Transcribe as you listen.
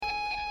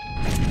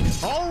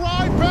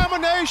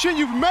Nation,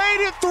 you've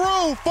made it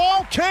through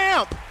fall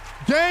camp.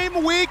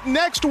 Game week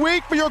next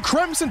week for your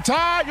Crimson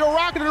Tide. You're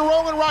rocking and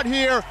rolling right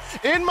here,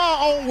 in my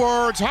own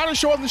words, how to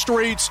show in the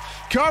streets,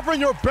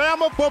 covering your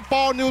Bama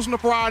football news on the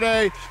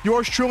Friday.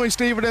 Yours truly,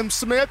 Stephen M.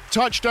 Smith,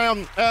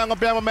 Touchdown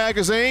Alabama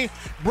Magazine,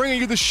 bringing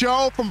you the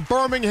show from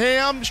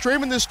Birmingham,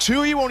 streaming this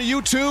to you on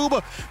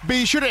YouTube.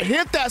 Be sure to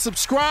hit that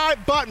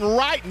subscribe button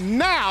right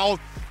now.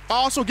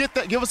 Also, give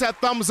us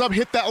that thumbs up,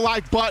 hit that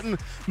like button,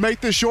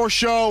 make this your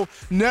show,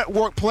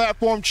 network,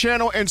 platform,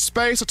 channel, and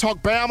space to talk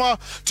Bama.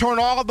 Turn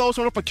all of those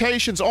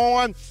notifications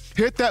on.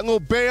 Hit that little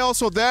bell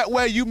so that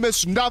way you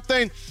miss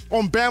nothing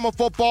on Bama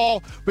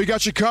football. We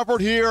got you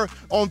covered here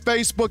on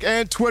Facebook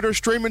and Twitter,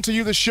 streaming to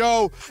you the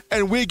show.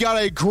 And we got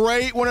a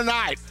great one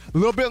tonight. A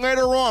little bit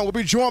later on, we'll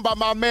be joined by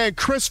my man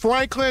Chris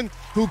Franklin,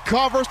 who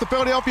covers the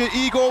Philadelphia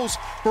Eagles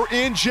for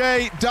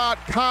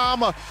NJ.com.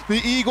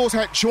 The Eagles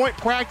had joint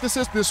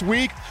practices this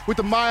week with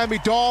the Miami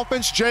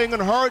Dolphins.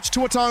 Jalen Hurts,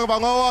 Tua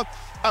Tagovailoa,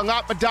 a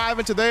lot to dive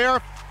into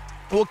there.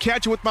 We'll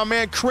catch you with my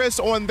man Chris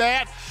on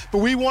that. But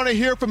we want to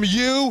hear from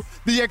you,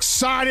 the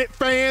excited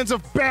fans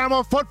of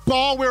Bama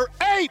football. We're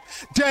 8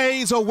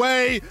 days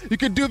away. You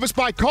can do this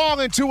by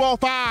calling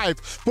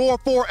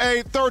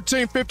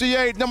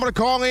 205-448-1358. Number to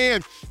call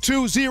in,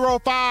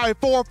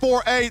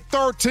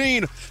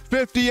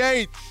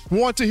 205-448-1358.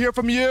 Want to hear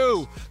from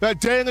you.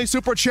 That daily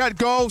Super Chat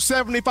goal,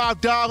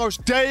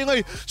 $75.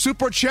 Daily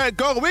Super Chat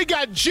goal. We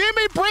got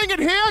Jimmy Bring It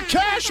Here,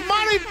 Cash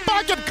Money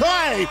Bucket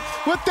Clay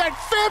with that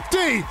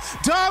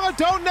 $50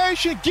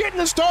 donation, getting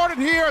us started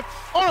here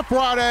on a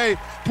Friday.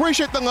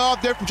 Appreciate the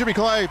love there from Jimmy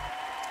Clay.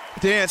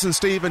 Dancing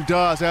Steven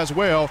does as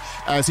well,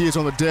 as he is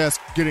on the desk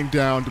getting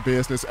down to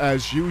business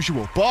as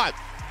usual. But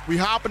we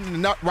hop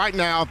into right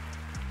now.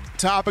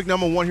 Topic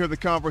number one here in the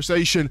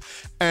conversation,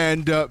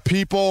 and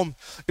people,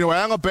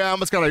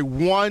 Alabama's got a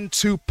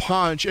 1-2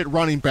 punch at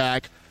running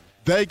back.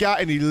 They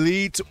got an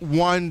elite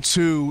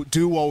 1-2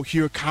 duo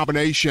here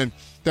combination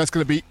that's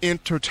going to be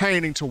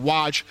entertaining to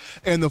watch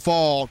in the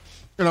fall.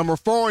 And I'm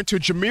referring to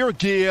Jahmyr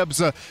Gibbs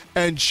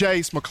and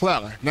Jase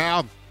McClellan.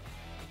 Now,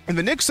 in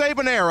the Nick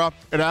Saban era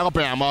at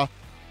Alabama,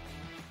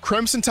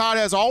 Crimson Tide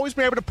has always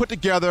been able to put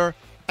together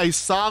a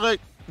solid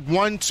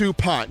 1-2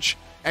 punch,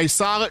 a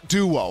solid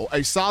duo,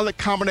 a solid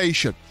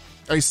combination,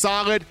 a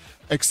solid,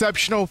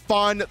 exceptional,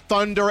 fun,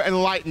 thunder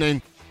and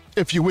lightning,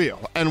 if you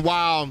will. And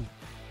while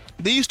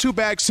these two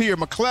backs here,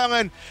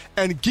 McClellan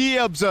and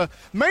Gibbs,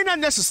 may not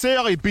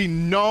necessarily be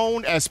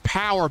known as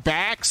power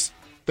backs,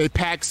 they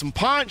pack some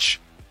punch,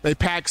 they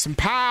pack some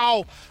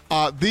pow.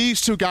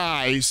 These two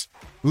guys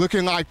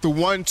looking like the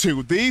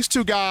 1-2. These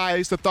two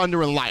guys, the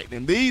thunder and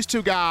lightning. These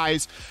two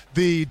guys,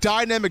 the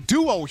dynamic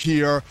duo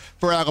here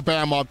for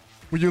Alabama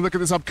when you look at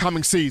this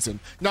upcoming season.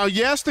 Now,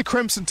 yes, the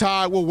Crimson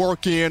Tide will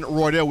work in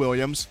Roydell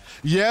Williams.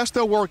 Yes,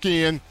 they'll work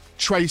in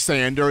Trey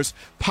Sanders.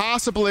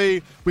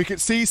 Possibly we could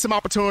see some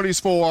opportunities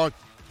for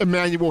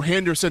Emmanuel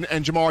Henderson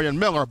and Jamarian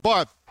Miller.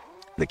 But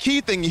the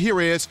key thing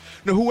here is,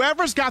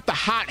 whoever's got the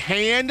hot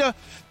hand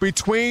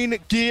between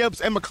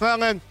Gibbs and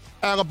McClellan,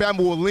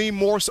 Alabama will lean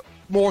more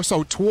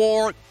so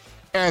toward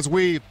as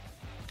we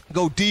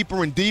go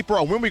deeper and deeper,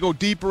 or when we go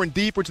deeper and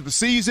deeper to the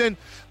season.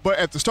 But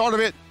at the start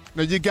of it,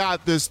 you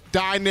got this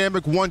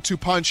dynamic 1-2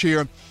 punch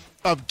here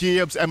of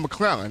Gibbs and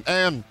McClellan.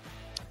 And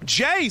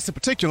Jase, in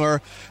particular,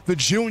 the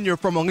junior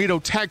from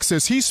Aledo,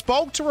 Texas, he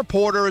spoke to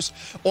reporters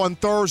on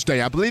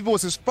Thursday. I believe it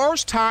was his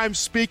first time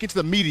speaking to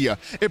the media.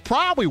 It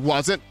probably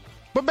wasn't,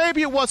 but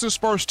maybe it was his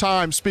first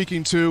time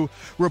speaking to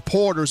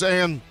reporters.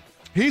 And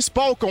he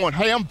spoke on,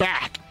 hey, I'm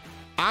back.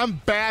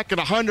 I'm back at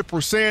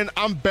 100%.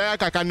 I'm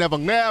back like I never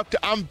left.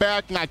 I'm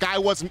back like I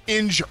wasn't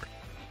injured.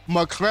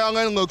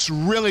 McClellan looks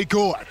really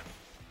good.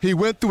 He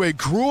went through a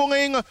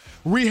grueling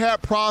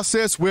rehab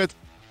process with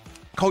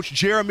Coach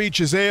Jeremy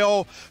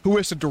Giselle, who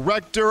is the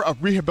director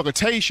of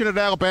rehabilitation at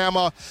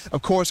Alabama.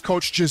 Of course,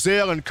 Coach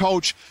Giselle and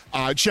Coach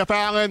Jeff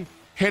Allen,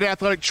 head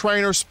athletic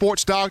trainer,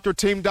 sports doctor,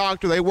 team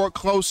doctor, they work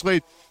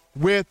closely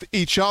with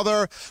each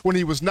other. When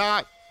he was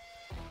not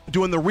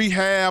doing the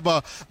rehab,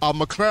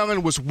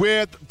 McClellan was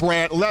with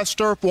Brad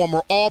Lester,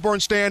 former Auburn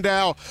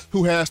standout,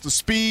 who has the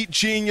Speed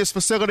Genius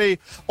facility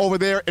over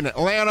there in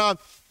Atlanta.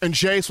 And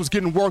Jase was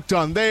getting work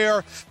done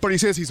there, but he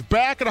says he's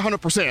back at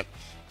 100%.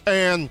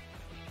 And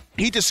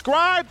he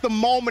described the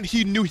moment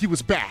he knew he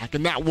was back,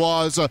 and that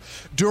was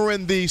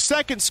during the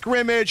second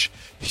scrimmage.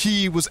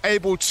 He was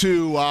able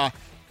to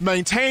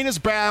maintain his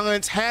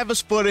balance, have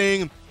his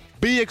footing,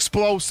 be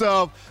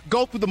explosive,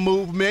 go through the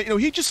movement.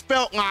 He just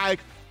felt like,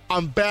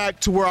 I'm back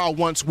to where I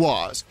once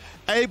was.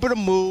 Able to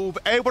move,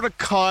 able to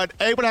cut,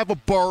 able to have a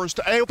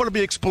burst, able to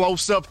be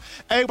explosive,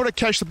 able to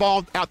catch the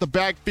ball out the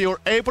backfield,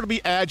 able to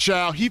be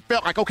agile. He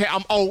felt like, okay,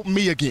 I'm old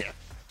me again.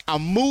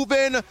 I'm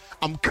moving,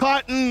 I'm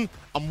cutting,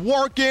 I'm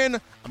working,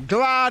 I'm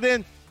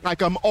gliding,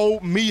 like I'm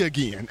old me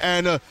again.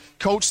 And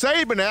Coach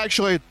Saban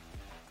actually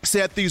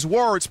said these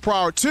words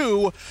prior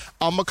to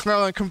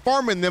McClellan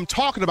confirming them,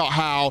 talking about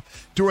how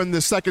during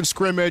the second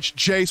scrimmage,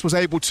 Jase was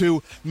able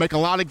to make a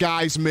lot of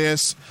guys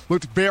miss,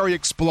 looked very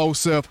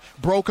explosive,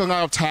 broke a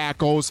lot of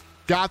tackles,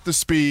 got the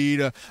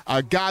speed,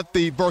 got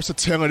the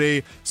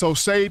versatility. So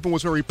Saban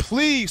was very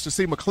pleased to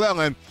see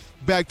McClellan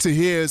back to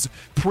his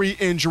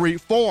pre-injury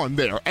form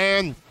there.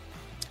 And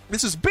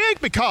this is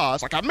big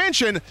because, like I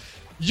mentioned,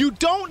 you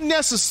don't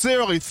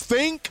necessarily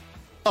think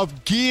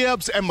of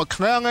Gibbs and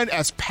McClellan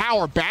as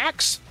power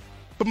backs,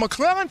 but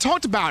McClellan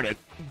talked about it.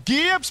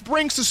 Gibbs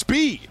brings the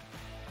speed.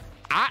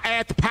 I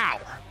add the power.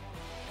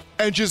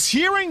 And just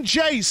hearing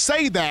Jay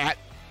say that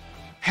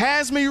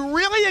has me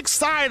really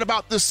excited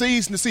about this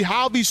season to see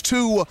how these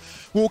two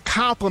will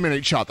complement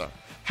each other,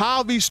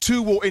 how these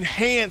two will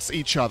enhance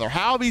each other,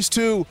 how these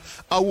two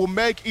will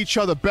make each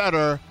other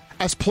better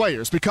as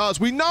players, because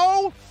we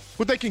know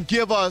what they can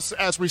give us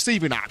as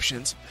receiving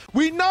options.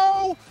 We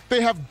know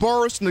they have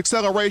burst and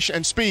acceleration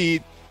and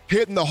speed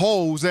hitting the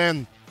holes,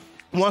 and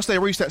once they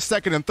reach that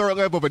second and third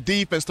level of a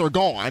defense, they're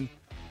gone.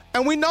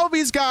 And we know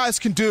these guys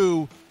can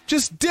do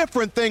just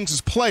different things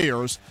as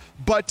players,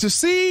 but to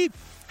see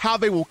how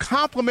they will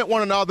complement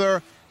one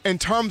another in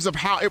terms of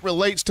how it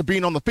relates to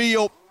being on the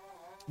field,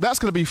 that's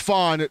going to be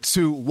fun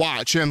to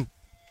watch. And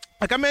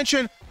like I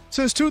mentioned,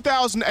 since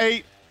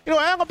 2008,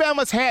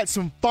 Alabama's had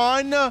some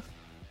fun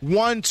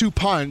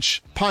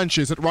 1-2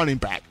 punches at running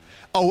back.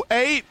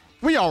 2008,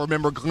 we all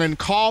remember Glenn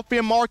Coffey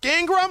and Mark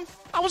Ingram.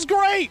 That was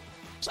great.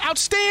 It was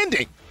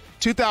outstanding.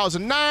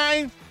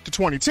 2009 to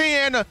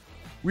 2010,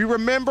 we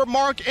remember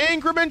Mark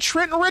Ingram and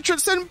Trent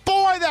Richardson.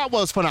 Boy, that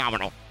was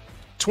phenomenal.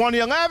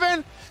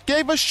 2011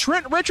 gave us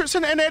Trent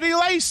Richardson and Eddie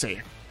Lacy.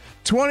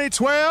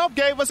 2012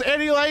 gave us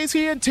Eddie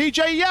Lacy and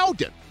TJ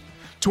Yeldon.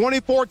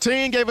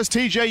 2014 gave us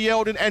TJ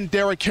Yeldon and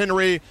Derrick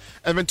Henry.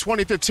 And then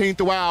 2015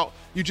 throughout,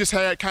 you just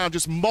had kind of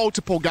just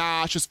multiple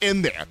guys just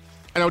in there.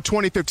 I know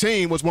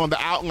 2015 was one of the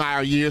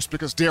outlier years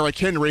because Derrick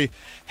Henry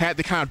had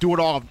to kind of do it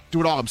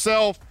all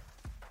himself.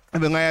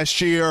 And then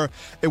last year,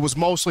 it was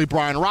mostly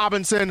Brian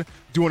Robinson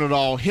doing it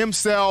all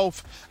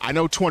himself. I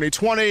know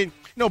 2020,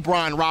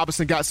 Brian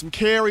Robinson got some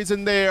carries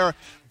in there,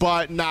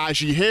 but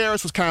Najee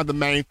Harris was kind of the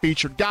main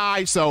featured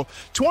guy. So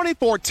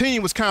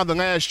 2014 was kind of the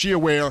last year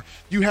where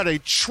you had a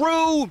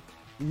true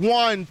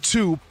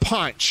 1-2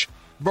 punch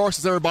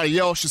versus everybody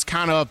else just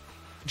kind of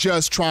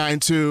just trying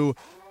to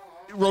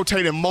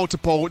rotate in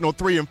multiple,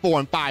 3 and 4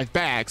 and 5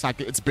 bags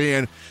like it's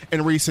been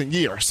in recent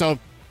years. So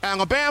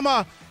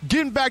Alabama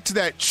getting back to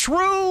that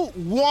true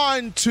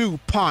 1-2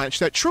 punch,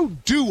 that true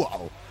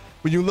duo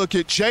when you look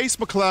at Jase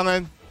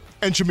McClellan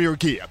and Jahmyr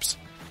Gibbs.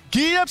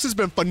 Gibbs has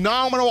been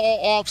phenomenal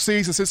all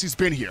offseason since he's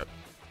been here.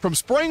 From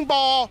spring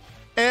ball,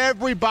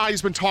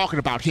 everybody's been talking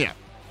about him.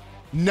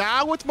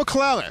 Now with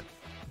McClellan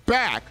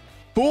back,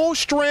 full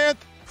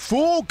strength,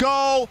 full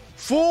go,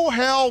 full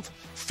health,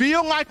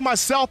 feel like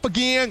myself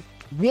again,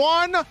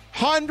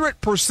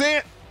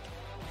 100%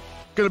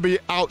 going to be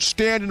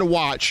outstanding to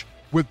watch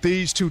with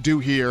these two do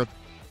here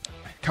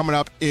coming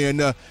up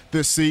in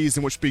this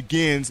season, which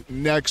begins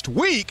next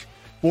week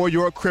for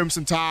your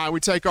Crimson Tide. We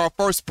take our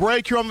first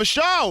break here on the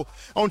show.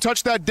 On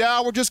Touch That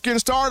Dial, we're just getting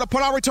started.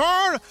 Upon our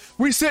return,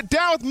 we sit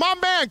down with my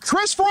man,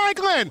 Chris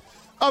Franklin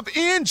of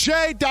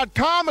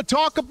NJ.com, and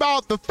talk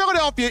about the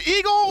Philadelphia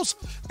Eagles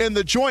in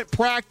the joint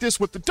practice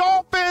with the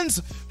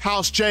Dolphins.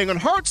 How's Jalen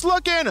Hurts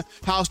looking?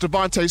 How's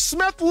Devontae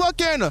Smith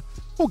looking?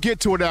 We'll get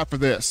to it after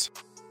this.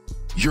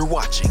 You're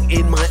watching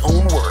In My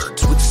Own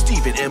Words with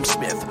Stephen M.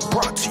 Smith,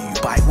 brought to you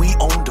by We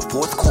Own the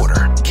Fourth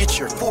Quarter. Get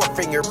your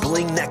 4-finger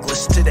bling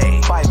necklace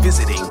today by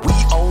visiting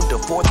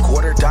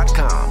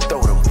WeOwnTheFourthQuarter.com.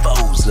 Throw them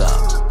foes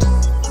up.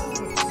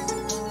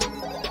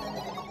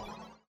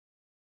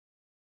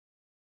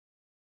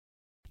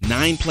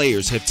 Nine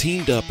players have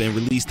teamed up and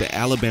released the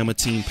Alabama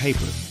Team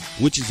Paper,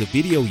 which is a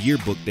video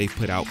yearbook they've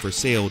put out for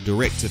sale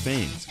direct to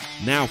fans.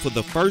 Now, for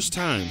the first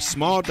time,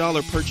 small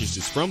dollar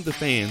purchases from the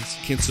fans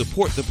can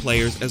support the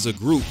players as a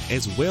group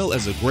as well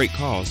as a great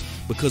cause,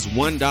 because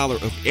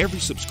 $1 of every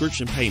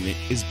subscription payment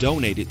is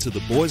donated to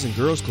the Boys and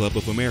Girls Club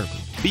of America.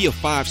 Be a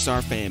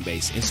 5-star fan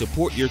base and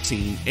support your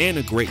team and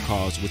a great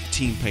cause with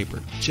Team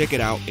Paper. Check it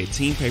out at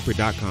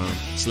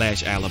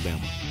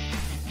teampaper.com/Alabama.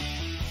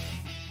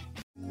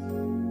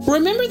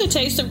 Remember the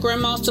taste of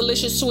Grandma's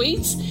delicious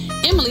sweets?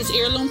 Emily's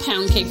Heirloom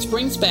Pound Cakes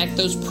brings back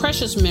those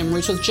precious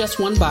memories with just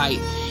one bite.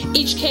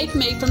 Each cake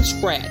made from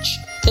scratch.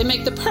 They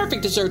make the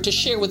perfect dessert to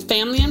share with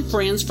family and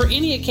friends for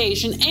any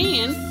occasion,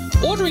 and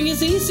ordering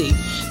is easy.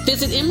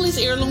 Visit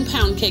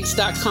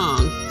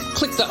Emily'sHeirloomPoundCakes.com.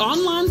 Click the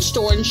online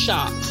store and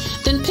shop.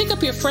 Then pick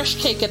up your fresh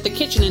cake at the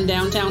kitchen in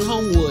downtown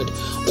Homewood.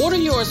 Order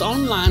yours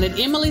online at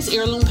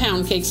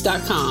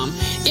Emily'sHeirloomPoundCakes.com.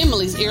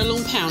 Emily's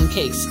Heirloom Pound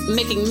Cakes,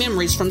 making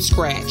memories from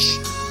scratch.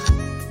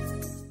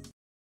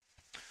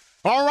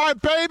 All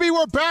right, baby,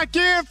 we're back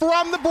in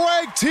from the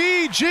break.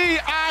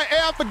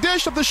 TGIF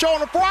edition of the show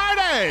on a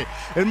Friday.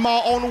 In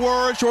my own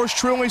words, yours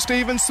truly,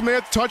 Stephen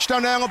Smith,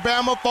 Touchdown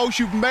Alabama. Folks,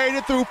 you've made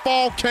it through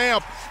fall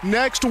camp.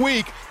 Next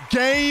week,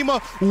 game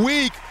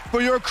week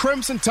for your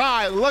Crimson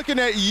Tide. Looking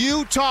at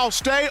Utah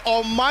State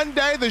on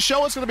Monday. The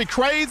show is going to be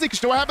crazy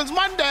because you know what happens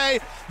Monday?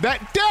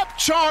 That depth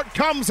chart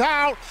comes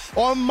out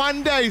on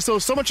Monday. So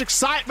much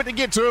excitement to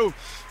get to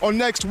on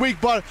next week,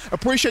 but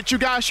appreciate you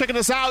guys checking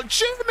us out.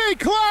 Jimmy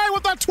Clay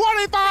with a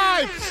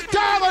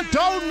 $25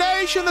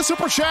 donation to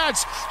Super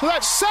Chats. So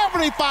that's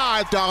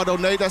 $75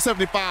 donate. That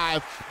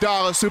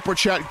 $75 Super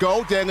Chat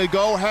goal. Daily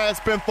goal has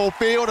been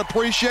fulfilled.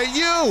 Appreciate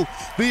you,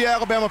 the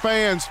Alabama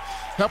fans,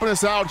 helping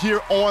us out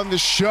here on the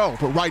show.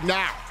 But right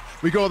now,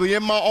 we go to the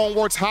In My Own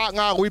Words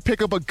hotline. We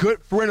pick up a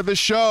good friend of the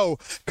show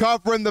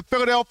covering the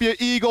Philadelphia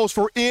Eagles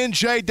for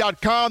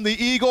NJ.com. The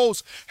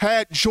Eagles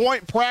had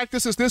joint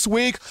practices this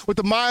week with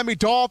the Miami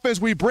Dolphins.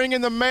 We bring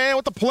in the man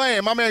with the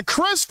plan, my man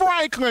Chris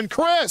Franklin.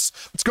 Chris,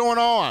 what's going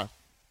on?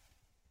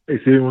 Hey,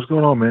 Steven, what's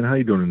going on, man? How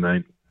you doing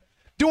tonight?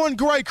 Doing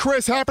great,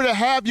 Chris. Happy to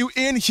have you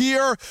in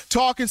here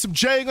talking some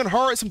Jalen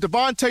Hurts, some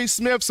Devontae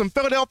Smith, some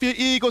Philadelphia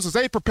Eagles as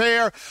they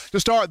prepare to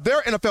start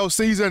their NFL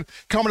season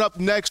coming up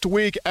next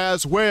week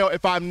as well,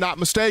 if I'm not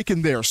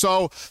mistaken there.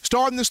 So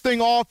starting this thing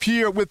off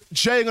here with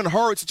Jalen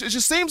Hurts, it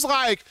just seems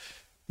like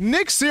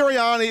Nick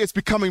Sirianni is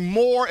becoming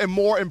more and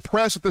more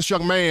impressed with this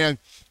young man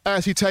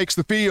as he takes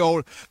the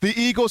field. The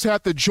Eagles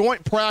had the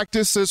joint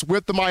practices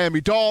with the Miami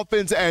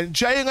Dolphins, and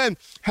Jalen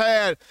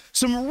had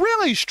some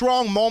really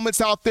strong moments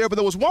out there, but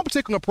there was one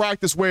particular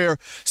practice where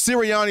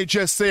Sirianni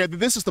just said that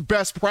this is the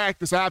best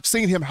practice I've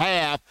seen him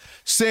have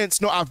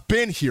since I've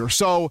been here.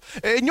 So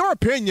in your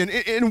opinion,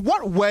 in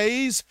what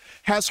ways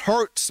has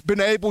Hurts been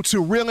able to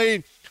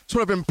really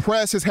sort of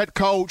impress his head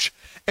coach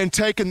and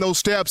taking those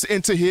steps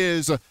into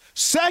his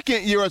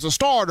second year as a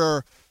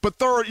starter, but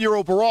third year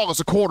overall as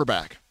a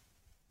quarterback?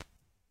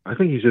 I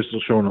think he's just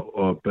showing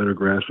a better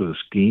grasp of the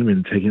scheme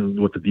and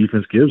taking what the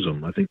defense gives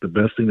him. I think the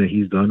best thing that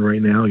he's done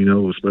right now,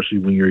 especially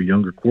when you're a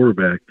younger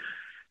quarterback,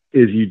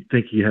 is you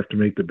think you have to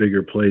make the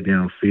bigger play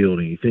downfield,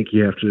 and you think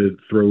you have to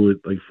throw it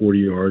like 40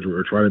 yards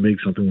or try to make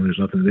something when there's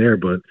nothing there.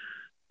 But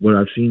what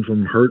I've seen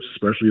from Hurts,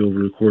 especially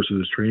over the course of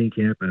his training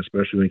camp, and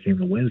especially when it came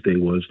to Wednesday,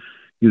 was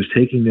he was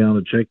taking down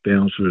the check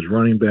downs to his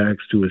running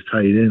backs, to his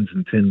tight ends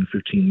in 10 to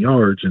 15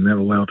 yards, and that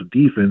allowed the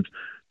defense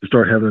to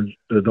start having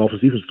the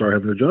Dolphins defense start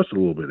having to adjust a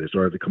little bit. They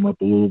started to come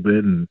up a little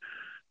bit and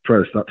try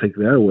to take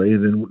that away.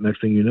 And then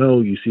next thing you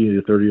know, you see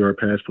a 30-yard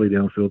pass play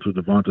downfield to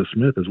Devonta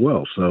Smith as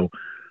well. So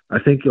I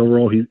think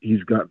overall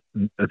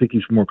I think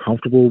he's more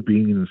comfortable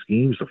being in the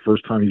scheme. It's the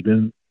first time he's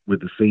been with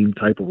the same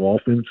type of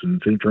offense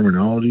and same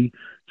terminology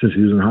since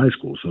he was in high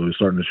school. So it's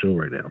starting to show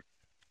right now.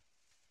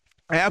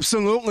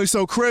 Absolutely.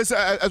 So, Chris,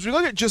 as we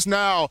look at just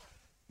now,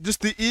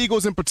 just the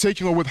Eagles in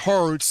particular with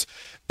Hurts,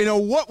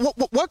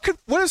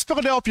 what is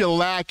Philadelphia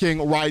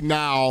lacking right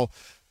now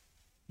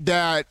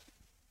that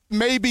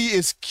maybe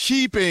is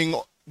keeping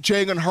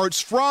Jalen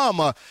Hurts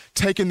from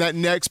taking that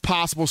next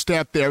possible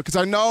step there? Because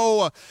I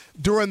know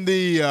during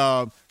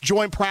the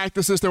joint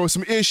practices there were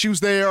some issues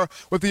there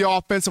with the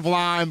offensive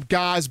line,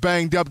 guys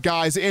banged up,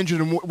 guys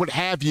injured, and what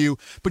have you.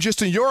 But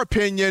just in your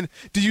opinion,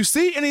 do you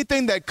see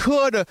anything that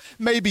could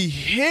maybe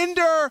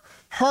hinder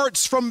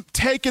Hurts from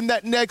taking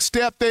that next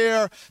step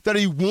there that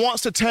he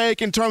wants to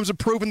take in terms of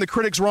proving the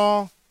critics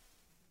wrong?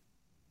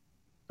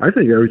 I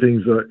think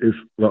everything's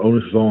the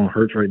onus is all on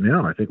Hurts right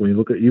now. I think when you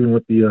look at even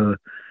with the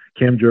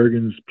Cam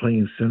Jurgens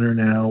playing center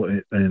now,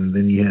 and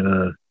then you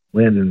had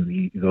Landon.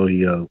 He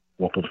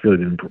walked off the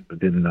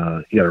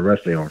field. He had a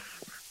rest day on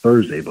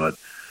Thursday. But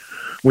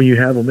when you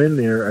have him in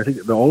there, I think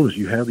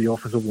you have the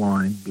offensive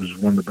line, which is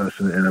one of the best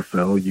in the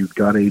NFL. You've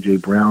got A.J.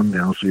 Brown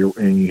now,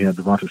 and you have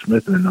Devonta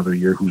Smith in another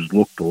year, who's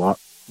looked a lot.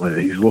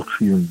 He's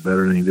looked even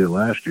better than he did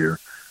last year.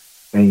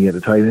 And you had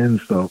the tight end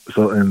stuff.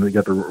 And they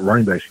got the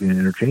running backs getting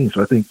interchanged.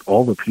 So I think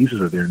all the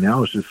pieces are there.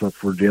 Now it's just up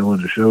for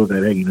Jalen to show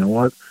that, hey, you know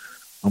what?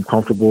 I'm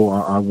comfortable.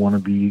 I want to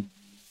be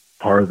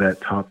part of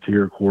that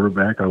top-tier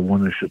quarterback. I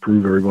want to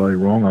prove everybody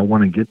wrong. I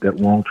want to get that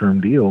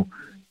long-term deal,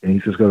 and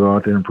he's just got to go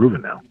out there and prove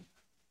it now.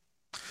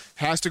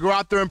 Has to go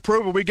out there and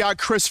prove it. We got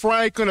Chris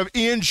Franklin of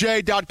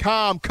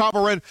NJ.com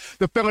covering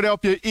the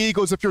Philadelphia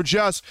Eagles if you're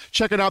just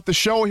checking out the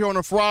show here on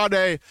a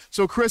Friday.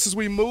 So, Chris, as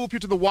we move you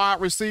to the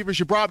wide receivers,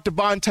 you brought up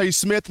Devontae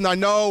Smith, and I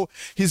know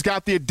he's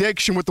got the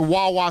addiction with the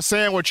Wawa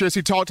sandwiches.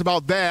 He talked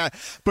about that.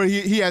 But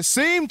he has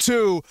seemed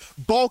to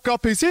bulk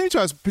up. He seems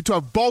to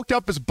have bulked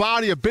up his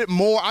body a bit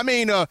more. I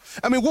mean,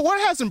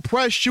 what has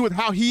impressed you with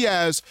how he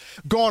has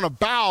gone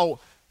about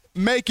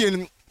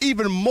making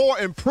even more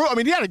improvement? I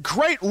mean, he had a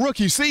great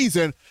rookie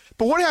season,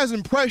 but what has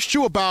impressed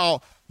you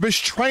about this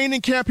training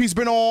camp he's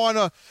been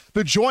on,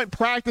 the joint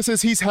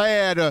practices he's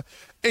had,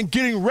 and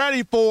getting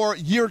ready for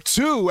year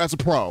two as a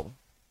pro?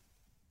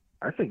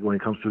 I think when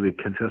it comes to the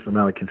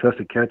amount of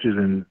contested catches,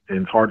 and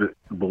it's hard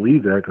to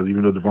believe that because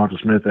even though Devonta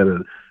Smith had a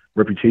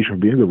reputation for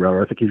being a good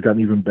router, I think he's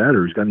gotten even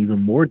better. He's gotten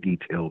even more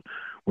detailed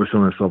with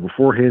some of that stuff.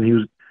 Beforehand,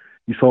 you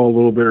saw a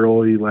little bit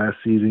early last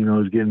season, he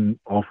was getting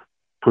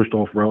pushed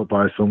off route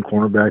by some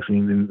cornerbacks,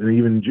 and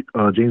even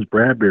James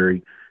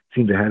Bradbury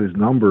seemed to have his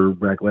number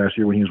back last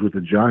year when he was with the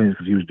Giants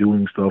because he was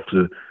doing stuff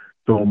to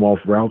throw him off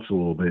routes a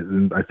little bit.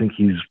 And I think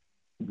he's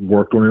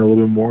worked on it a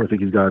little bit more. I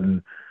think he's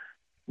gotten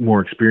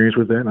more experience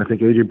with that. And I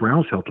think A.J.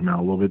 Brown's helped him out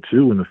a little bit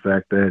too, in the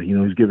fact that,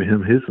 he's giving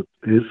him his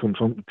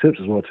some tips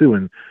as well too.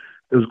 And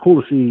it was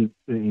cool to see,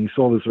 and you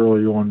saw this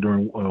earlier on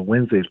during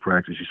Wednesday's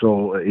practice. You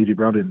saw A.J.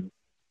 Brown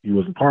he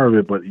wasn't part of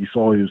it, but you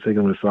saw he was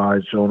taking him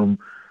aside, showing him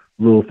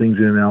little things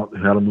in and out,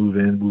 how to move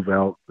in, move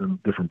out,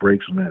 and different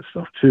breaks and that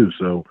stuff too.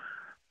 So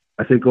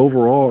I think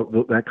overall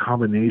that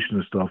combination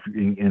of stuff,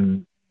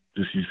 and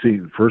just you see,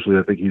 firstly,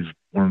 I think he's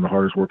one of the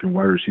hardest working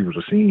wide receivers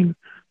I've seen,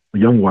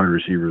 young wide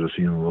receivers I've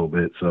seen a little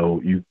bit. So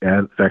you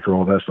factor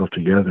all that stuff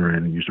together,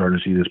 and you start to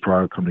see this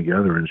product come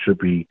together, and it should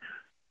be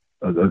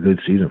a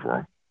good season for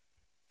him.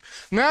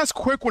 Last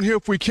quick one here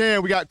if we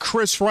can. We got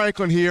Chris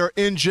Franklin here,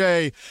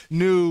 NJ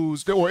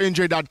News, or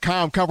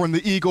NJ.com, covering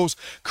the Eagles.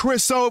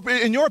 Chris, so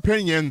in your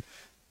opinion,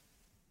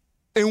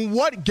 in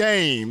what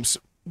games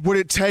would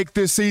it take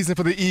this season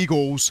for the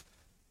Eagles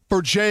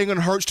for Jalen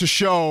Hurts to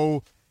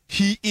show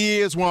he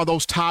is one of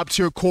those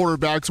top-tier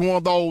quarterbacks, one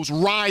of those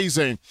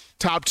rising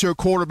top-tier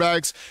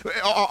quarterbacks?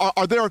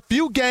 Are there a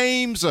few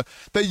games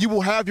that you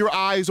will have your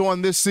eyes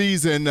on this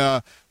season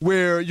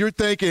where you're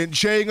thinking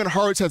Jalen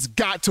Hurts has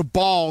got to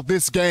ball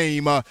this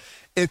game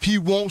if he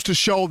wants to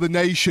show the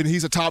nation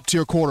he's a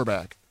top-tier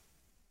quarterback?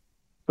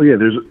 Well, yeah,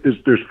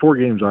 there's 4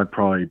 games I'd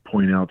probably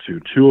point out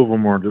to. 2 of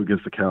them are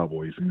against the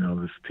Cowboys.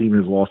 This team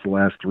has lost the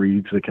last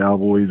 3 to the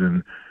Cowboys,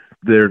 and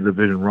they're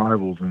division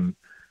rivals, and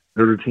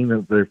they're the team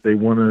that if they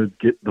want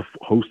to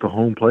host a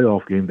home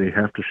playoff game, they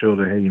have to show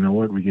that, hey, you know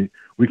what, we can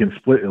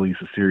split at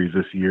least a series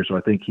this year. So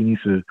I think he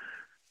needs to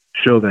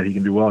show that he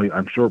can do well.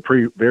 I'm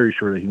very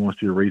sure that he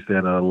wants to erase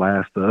that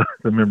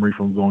the memory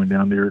from going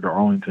down there to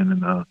Arlington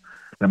and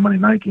that Monday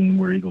night game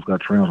where Eagles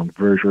got trounced. I'm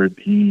very sure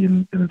he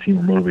and the team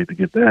are motivated to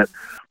get that.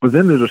 But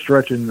then there's a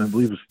stretch in, I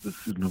believe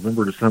it's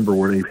November, December,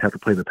 where they have to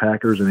play the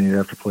Packers and they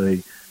have to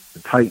play the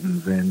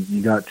Titans, and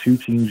you got 2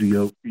 teams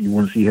you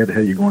want to see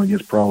head-to-head. You're going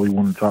against probably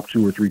one of the top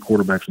 2 or 3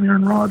 quarterbacks in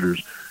Aaron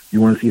Rodgers. You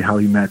want to see how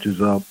he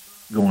matches up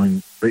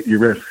going. You're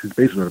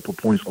basically going to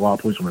put a lot of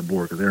points on that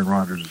board because Aaron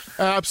Rodgers is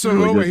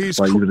absolutely really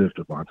good, even if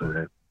Devontae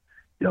had.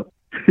 Yep.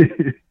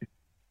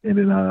 And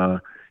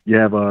then you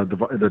have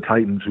the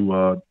Titans,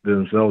 who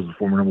themselves the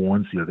former number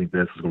 1 seed. I think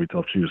that's going to be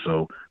tough too.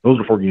 So those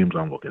are 4 games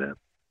I'm looking at.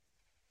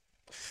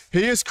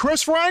 He is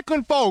Chris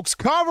Franklin, folks,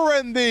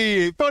 covering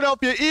the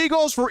Philadelphia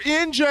Eagles for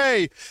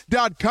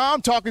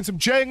NJ.com, talking some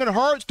Jalen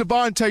Hurts,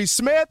 Devontae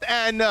Smith,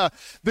 and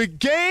the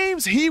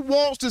games he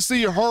wants to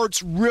see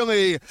Hurts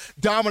really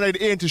dominate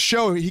in to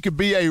show he could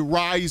be a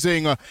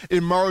rising,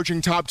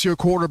 emerging top-tier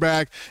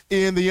quarterback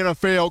in the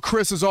NFL.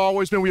 Chris, as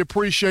always, man, we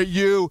appreciate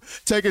you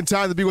taking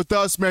time to be with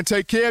us, man.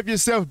 Take care of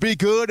yourself, be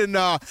good, and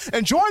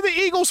enjoy the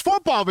Eagles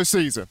football this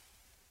season.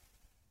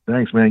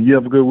 Thanks, man. You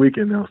have a good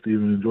weekend now,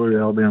 Steven. Enjoy the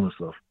Alabama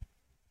stuff.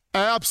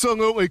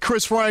 Absolutely.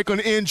 Chris Franklin,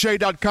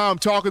 NJ.com,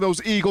 talking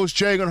those Eagles,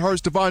 Jalen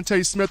Hurts,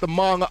 Devontae Smith,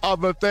 among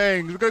other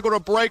things. We're going to go to a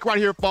break right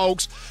here,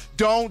 folks.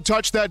 Don't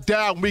touch that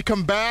dial. When we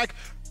come back,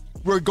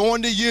 we're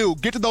going to you.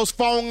 Get to those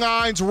phone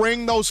lines,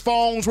 ring those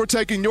phones. We're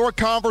taking your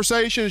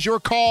conversations, your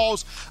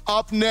calls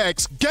up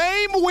next.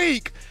 Game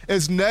week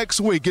is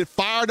next week. Get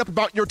fired up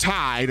about your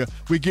Tide.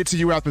 We get to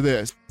you after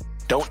this.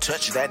 Don't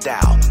touch that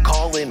dial.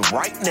 Call in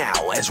right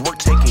now as we're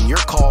taking your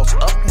calls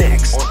up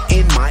next on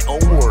In My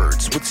Own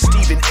Words with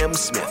Stephen M.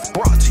 Smith.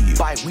 Brought to you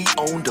by We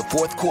Own the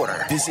Fourth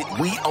Quarter. Visit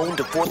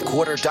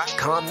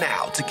WeOwnTheFourthQuarter.com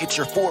now to get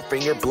your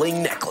 4-finger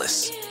bling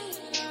necklace.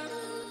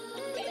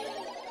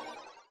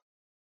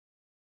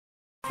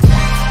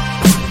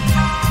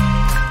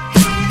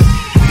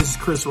 This is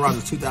Chris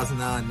Rogers,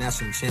 2009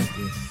 national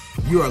champion.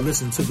 You are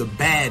listening to the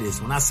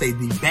baddest, when I say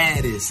the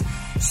baddest,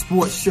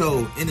 sports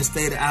show in the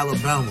state of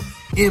Alabama.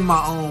 In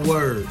my own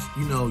words,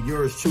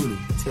 yours truly,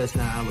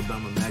 Touchdown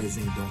Alabama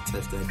Magazine. Don't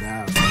touch that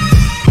dial.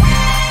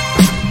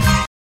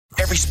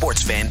 Every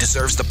sports fan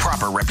deserves the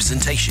proper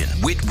representation.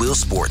 Whitwell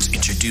Sports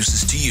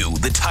introduces to you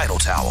the Title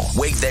Towel.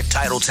 Wave that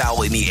Title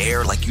Towel in the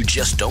air like you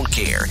just don't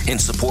care. In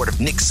support of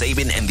Nick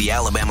Saban and the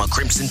Alabama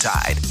Crimson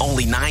Tide.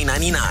 Only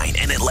 $9.99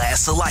 and it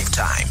lasts a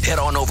lifetime. Head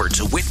on over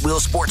to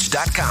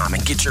WhitwellSports.com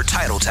and get your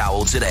Title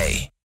Towel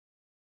today.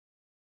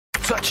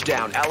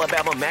 Touchdown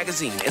Alabama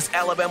Magazine is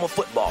Alabama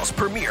football's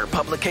premier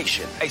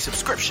publication. A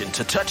subscription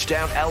to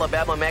Touchdown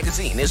Alabama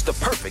Magazine is the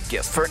perfect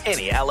gift for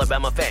any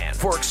Alabama fan.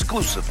 For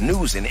exclusive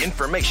news and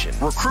information,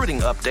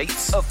 recruiting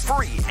updates, a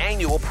free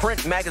annual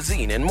print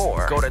magazine, and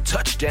more, go to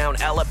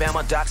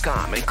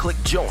touchdownalabama.com and click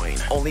join.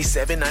 Only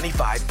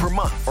 $7.95 per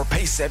month, or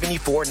pay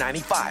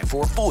 $74.95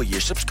 for a full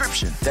year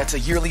subscription. That's a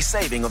yearly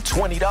saving of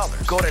 $20.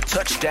 Go to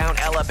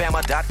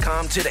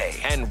touchdownalabama.com today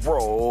and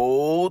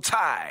roll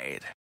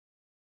Tide.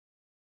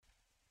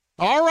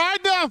 All right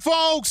now,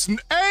 folks,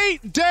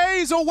 8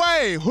 days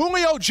away.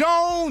 Julio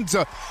Jones,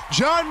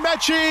 John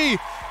Mechie,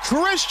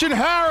 Christian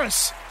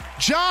Harris,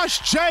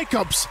 Josh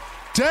Jacobs,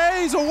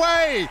 days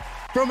away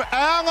from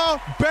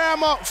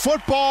Alabama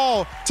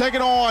football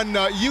taking on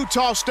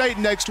Utah State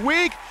next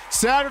week.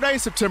 Saturday,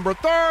 September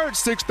 3rd,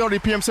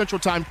 6:30 p.m. Central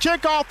Time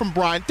kickoff from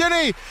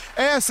Bryant-Denny.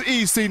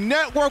 SEC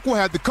Network will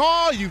have the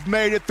call. You've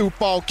made it through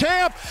fall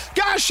camp.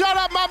 Guys, shout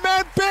out my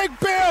man Big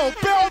Bill.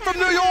 Bill from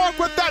New York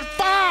with that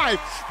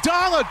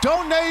 $5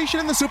 donation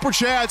in the Super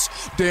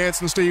Chats.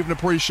 Dance and Steven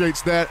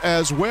appreciates that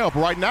as well.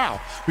 But right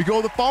now, we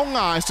go to the phone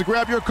lines to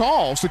grab your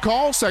calls. The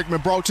call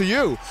segment brought to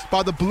you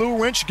by the Blue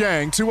Wrench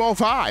Gang,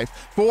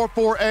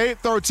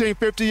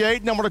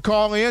 205-448-1358. Number to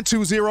call in,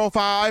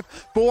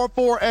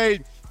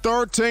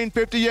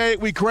 205-448-1358.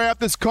 We grab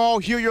this call.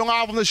 Here you're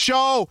live on the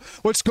show.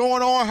 What's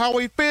going on? How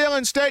we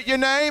feeling? State your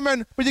name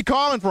and where you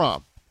calling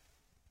from.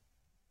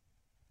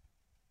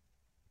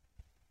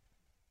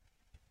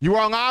 You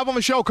are live on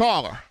the show,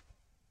 caller.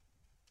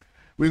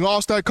 We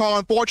lost that call,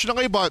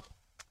 unfortunately, but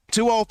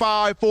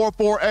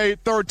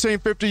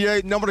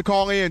 205-448-1358. Number to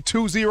call in,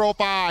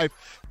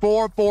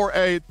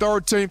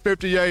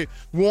 205-448-1358.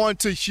 Want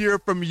to hear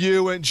from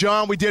you. And,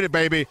 John, we did it,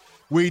 baby.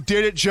 We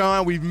did it,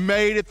 John. We've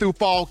made it through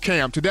fall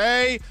camp.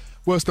 Today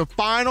was the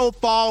final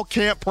fall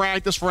camp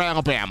practice for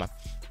Alabama.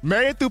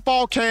 Made it through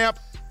fall camp.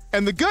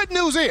 And the good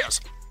news is,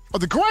 or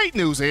the great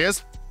news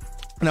is,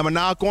 and I'm going to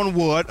knock on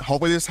wood,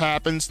 hopefully this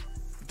happens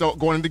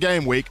going into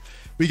game week,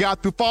 we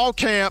got through fall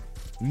camp,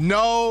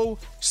 no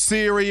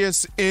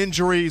serious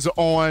injuries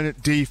on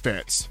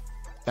defense.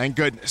 Thank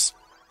goodness.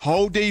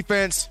 Whole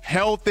defense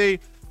healthy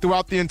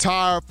throughout the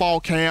entire fall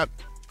camp.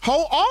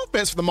 Whole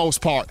offense, for the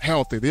most part,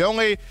 healthy. The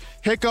only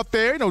hiccup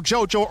there,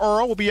 JoJo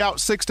Earl will be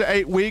out 6 to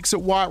 8 weeks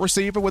at wide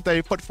receiver with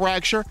a foot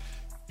fracture.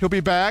 He'll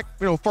be back,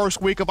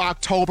 first week of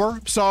October.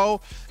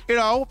 So,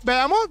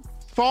 Bama,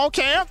 fall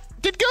camp,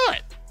 did good.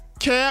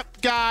 Camp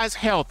guys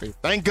healthy.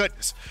 Thank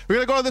goodness. We're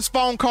going to go to this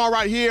phone call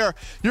right here.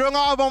 You're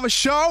live on the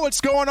show.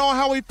 What's going on?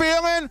 How we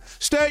feeling?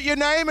 State your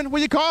name and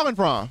where you calling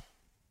from.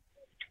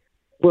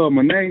 Well,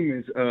 my name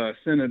is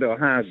Senator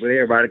Hines, but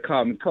everybody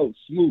call me Coach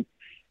Smoot.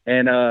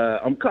 And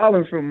I'm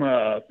calling from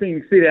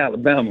Phoenix City,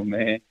 Alabama,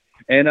 man.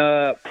 And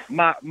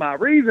my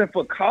reason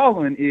for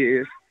calling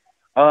is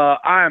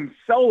I'm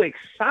so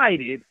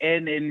excited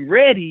and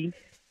ready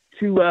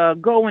to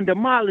go and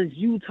demolish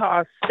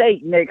Utah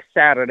State next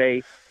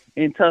Saturday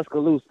in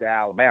Tuscaloosa,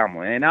 Alabama.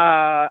 And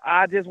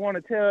I just want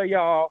to tell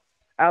y'all,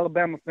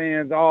 Alabama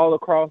fans all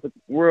across the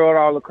world,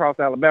 all across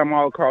Alabama,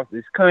 all across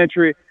this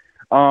country,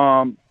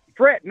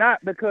 fret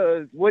not,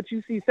 because what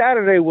you see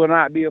Saturday will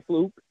not be a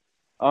fluke.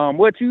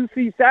 What you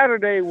see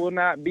Saturday will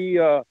not be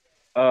a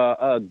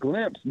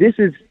glimpse. This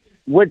is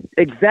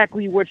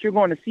exactly what you're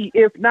going to see,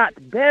 if not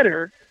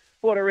better,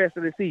 for the rest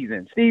of the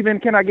season. Steven,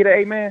 can I get an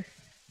amen?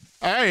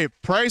 Hey,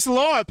 praise the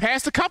Lord.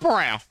 Pass the cup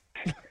around.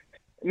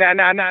 Now,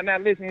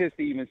 listen here,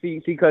 Steven. See,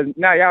 because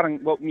now y'all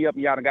done woke me up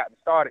and y'all done got me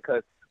started,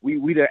 because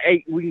we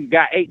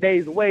got 8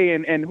 days away,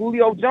 and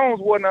Julio Jones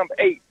wore number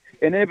 8.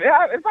 And if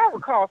I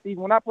recall,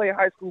 Steven, when I played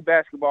high school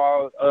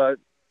basketball,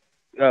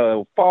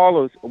 fall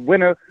or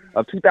winter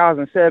of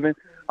 2007,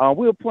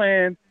 we were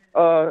playing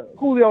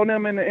Julio and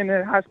them in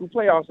the high school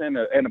playoffs, and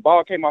the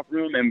ball came off the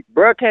rim, and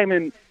Bruh came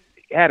in,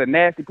 had a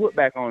nasty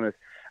putback on us.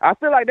 I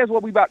feel like that's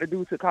what we about to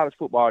do to college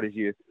football this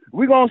year.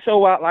 We're going to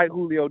show out like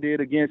Julio did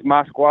against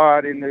my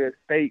squad in the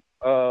state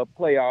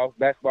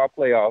basketball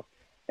playoffs.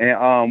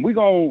 And we're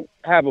going to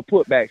have a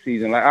putback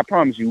season. Like, I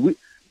promise you.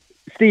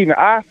 Steven,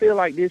 I feel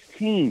like this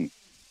team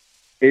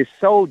is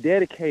so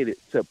dedicated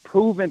to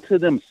proving to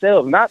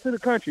themselves, not to the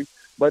country,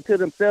 but to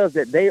themselves,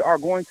 that they are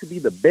going to be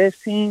the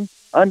best team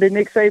under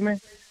Nick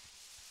Saban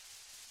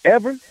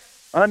ever,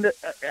 under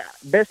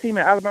best team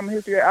in Alabama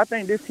history. I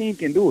think this team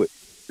can do it.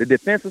 The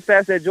defensive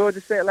stats that Georgia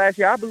set last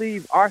year, I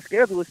believe our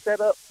schedule is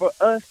set up for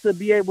us to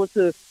be able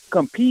to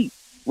compete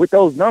with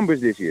those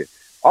numbers this year.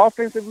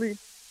 Offensively,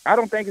 I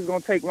don't think it's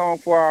going to take long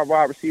for our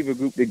wide receiver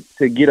group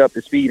to get up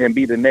to speed and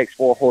be the next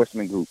four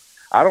horsemen group.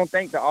 I don't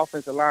think the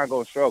offensive line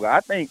going to struggle. I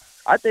think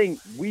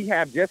we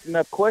have just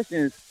enough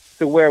questions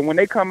to where when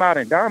they come out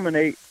and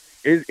dominate,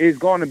 it's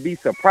going to be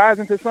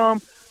surprising to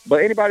some.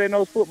 But anybody that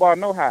knows football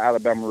know how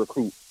Alabama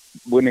recruit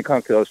when it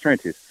comes to those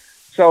trenches.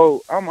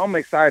 So I'm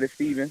excited,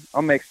 Steven.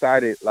 I'm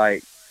excited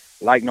like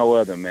no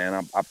other, man.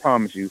 I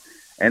promise you.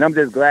 And I'm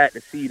just glad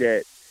to see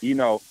that,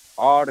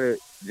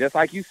 just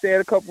like you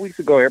said a couple weeks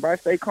ago, everybody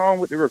stay calm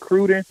with the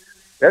recruiting.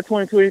 That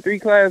 2023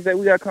 class that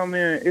we got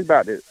coming in, we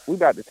about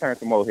to turn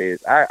some more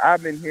heads.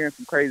 I've been hearing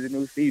some crazy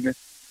news, Steven.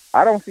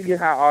 I don't see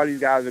how all these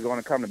guys are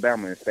going to come to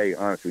Bama and stay,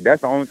 honestly.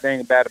 That's the only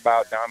thing bad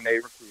about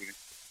dominating recruiting.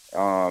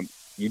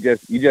 You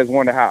just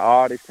wonder how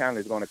all this talent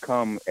is going to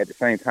come at the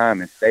same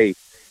time and stay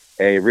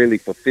and really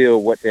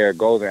fulfill what their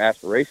goals and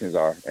aspirations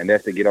are, and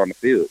that's to get on the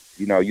field.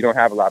 You don't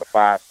have a lot of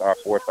 5-star,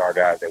 4-star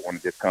guys that want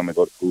to just come and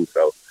go to school.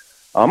 So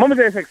I'm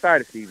just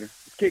excited, Steven.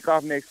 It's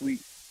kickoff next week.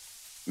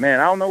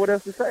 Man, I don't know what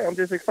else to say. I'm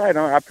just excited.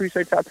 I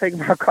appreciate y'all taking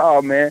my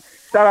call, man.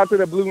 Shout out to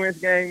the Blue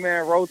Wrench gang,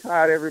 man. Roll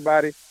Tide,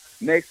 everybody.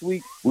 Next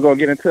week, we're going to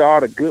get into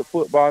all the good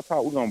football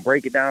talk. We're going to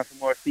break it down some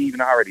more,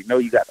 Steven. I already know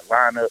you got the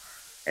lineup.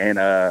 And,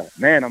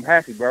 man, I'm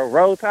happy, bro.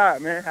 Roll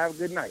Tide, man. Have a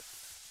good night.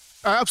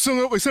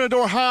 Absolutely.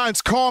 Senator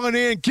Hines calling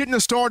in, getting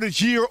us started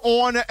here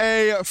on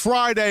a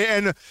Friday.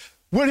 And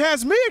what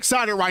has me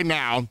excited right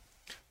now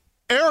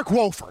Eric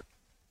Wolford.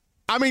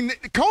 I mean,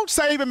 Coach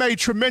Saban made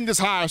tremendous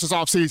hires this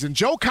offseason.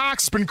 Joe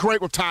Cox has been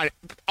great with tight.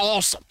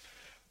 Awesome.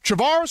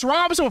 Travaris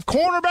Robinson with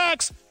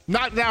cornerbacks,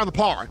 knocked down the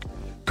park.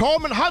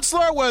 Coleman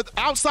Hutzler with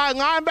outside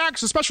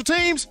linebackers and special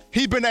teams,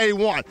 he's been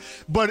A1.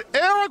 But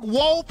Eric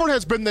Wolford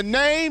has been the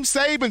name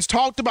Saban's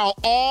talked about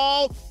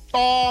all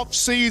off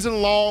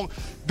season long.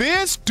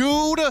 This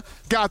dude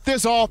got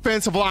this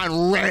offensive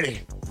line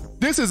ready.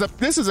 This is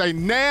a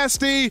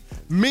nasty,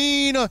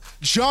 mean,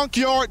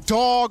 junkyard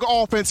dog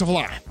offensive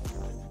line.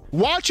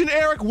 Watching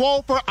Eric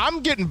Wolford,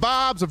 I'm getting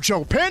vibes of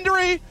Joe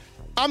Pendery.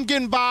 I'm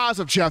getting vibes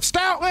of Jeff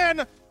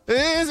Stoutland.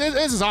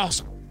 This is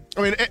awesome.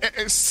 I mean,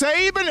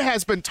 Saban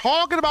has been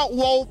talking about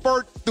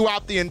Wolford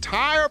throughout the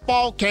entire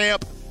fall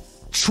camp.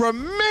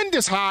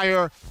 Tremendous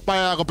hire by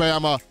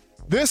Alabama.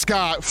 This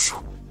guy,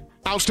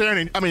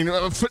 outstanding. I mean,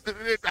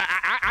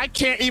 I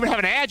can't even have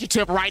an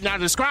adjective right now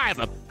to describe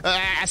him.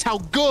 That's how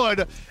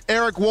good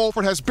Eric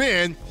Wolford has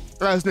been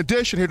as an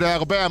addition here to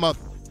Alabama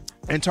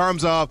in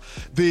terms of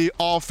the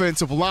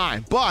offensive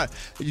line. But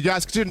you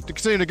guys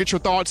continue to get your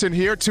thoughts in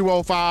here.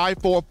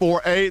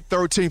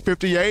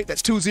 205-448-1358.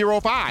 That's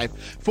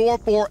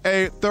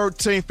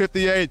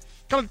 205-448-1358.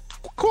 Kind of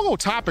cool little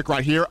topic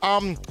right here.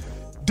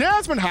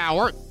 Desmond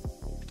Howard,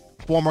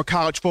 former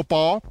college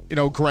football,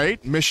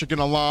 great Michigan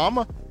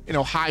alum,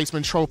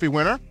 Heisman Trophy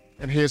winner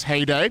in his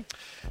heyday.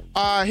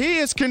 He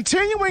is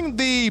continuing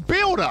the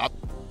build-up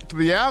to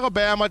the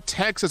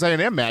Alabama-Texas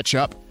A&M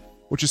matchup,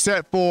 which is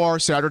set for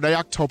Saturday,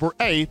 October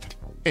 8th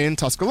in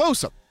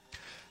Tuscaloosa.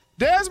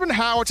 Desmond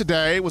Howard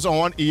today was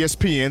on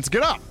ESPN's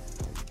Get Up.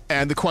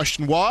 And the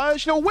question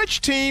was,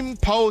 which team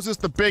poses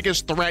the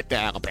biggest threat to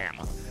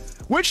Alabama?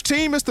 Which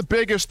team is the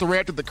biggest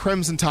threat to the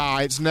Crimson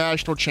Tide's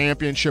national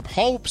championship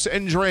hopes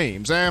and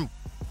dreams? And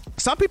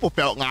some people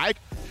felt like,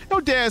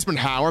 Desmond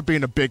Howard,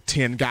 being a Big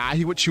Ten guy,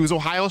 he would choose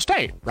Ohio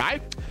State, right?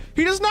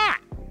 He does not.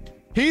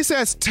 He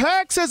says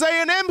Texas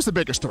A&M is the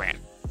biggest threat.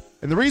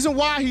 And the reason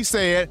why he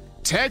said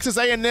Texas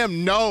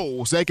A&M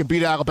knows they can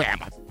beat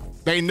Alabama.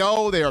 They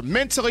know they are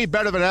mentally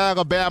better than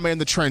Alabama in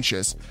the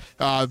trenches.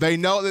 They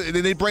know that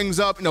it brings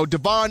up,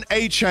 Devon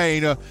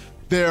Achane,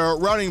 their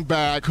running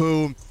back,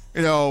 who,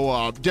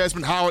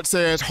 Desmond Howard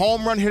says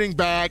home run hitting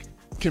back,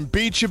 can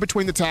beat you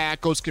between the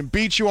tackles, can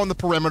beat you on the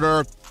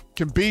perimeter,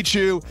 can beat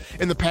you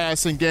in the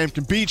passing game,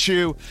 can beat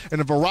you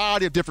in a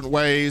variety of different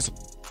ways.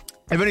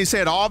 And then he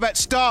said all that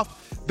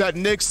stuff that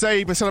Nick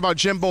Saban said about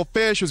Jimbo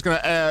Fish was going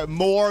to add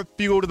more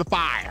fuel to the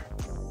fire.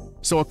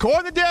 So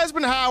according to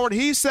Desmond Howard,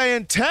 he's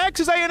saying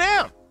Texas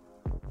A&M,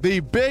 the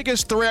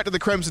biggest threat to the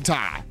Crimson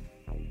Tide.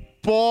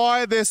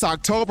 Boy, this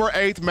October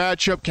 8th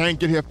matchup can't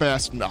get here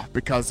fast enough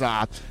because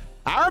I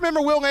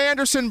remember Will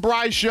Anderson,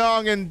 Bryce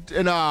Young, and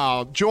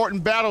Jordan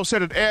Battle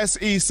said at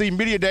SEC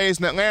Media Days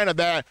in Atlanta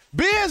that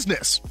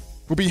business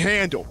will be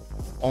handled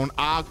on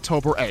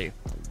October 8th.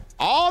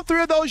 All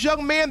three of those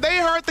young men, they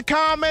heard the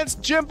comments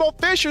Jimbo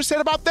Fisher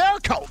said about their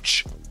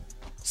coach,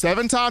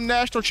 7-time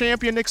national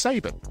champion Nick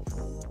Saban.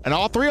 And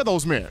all three of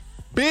those men,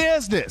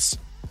 business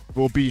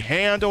will be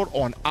handled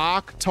on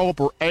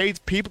October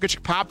 8th. People, get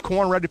your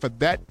popcorn ready for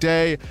that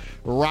day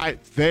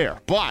right there.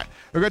 But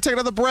we're going to take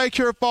another break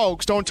here,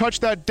 folks. Don't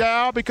touch that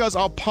dial because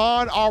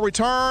upon our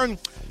return,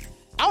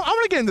 I'm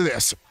going to get into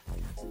this.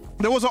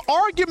 There was an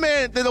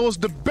argument, there was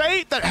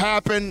debate that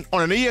happened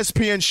on an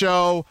ESPN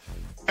show,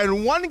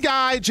 and one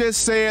guy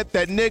just said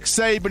that Nick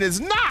Saban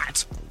is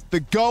not the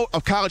GOAT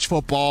of college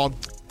football.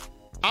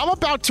 I'm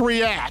about to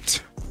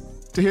react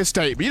to his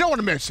statement. You don't want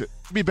to miss it.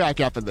 Be back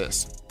after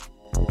this.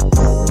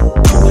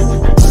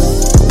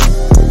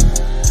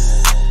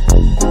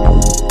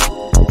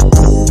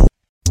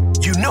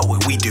 You know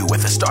what we do at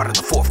the start of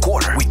the fourth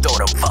quarter. We throw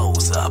them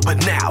foes up.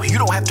 But now you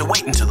don't have to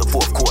wait until the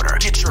fourth quarter.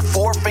 Get your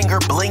 4-finger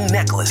bling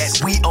necklace at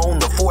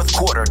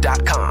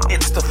WeOwnTheFourthQuarter.com.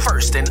 It's the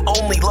first and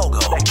only logo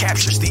that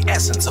captures the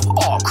essence of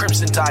all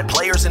Crimson Tide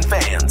players and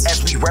fans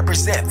as we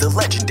represent the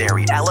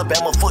legendary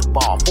Alabama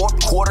football fourth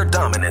quarter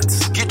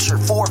dominance. Get your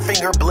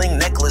 4-finger bling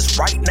necklace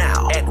right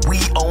now at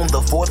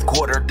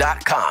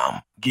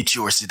WeOwnTheFourthQuarter.com. Get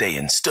yours today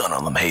and stun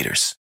on them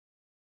haters.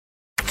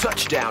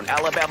 Touchdown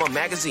Alabama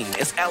Magazine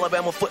is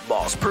Alabama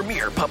football's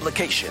premier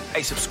publication.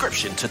 A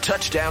subscription to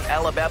Touchdown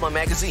Alabama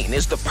Magazine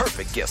is the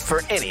perfect gift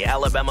for any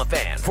Alabama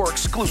fan. For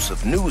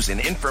exclusive news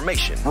and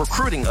information,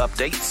 recruiting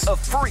updates, a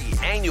free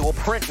annual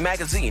print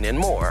magazine, and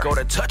more, go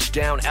to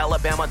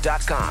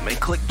touchdownalabama.com and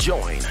click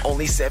join.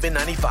 Only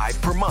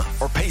 $7.95 per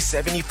month or pay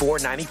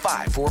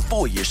 $74.95 for a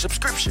full year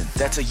subscription.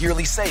 That's a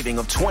yearly saving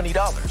of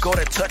 $20. Go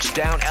to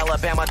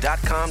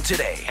touchdownalabama.com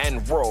today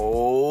and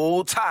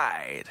roll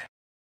Tide.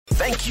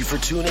 Thank you for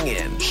tuning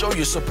in. Show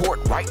your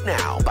support right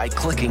now by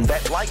clicking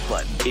that like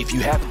button. If you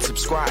haven't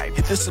subscribed,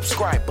 hit the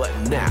subscribe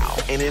button now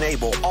and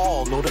enable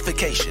all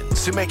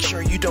notifications to make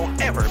sure you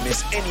don't ever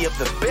miss any of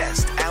the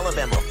best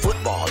Alabama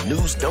football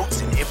news,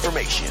 notes, and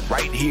information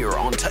right here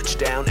on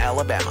Touchdown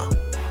Alabama.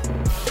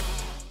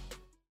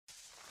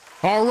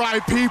 All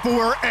right, people,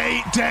 we're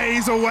 8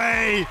 days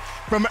away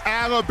from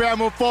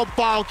Alabama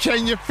football.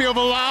 Can you feel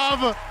the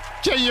love?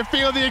 Can you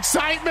feel the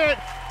excitement?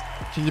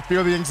 Can you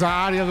feel the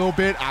anxiety a little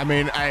bit? I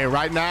mean, hey,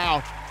 right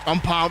now, I'm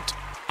pumped.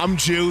 I'm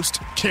juiced.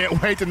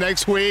 Can't wait till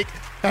next week.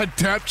 That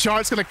depth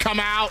chart's going to come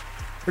out.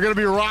 We're going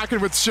to be rocking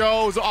with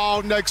shows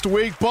all next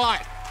week,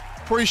 but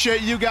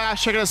appreciate you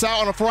guys checking us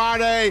out on a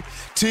Friday.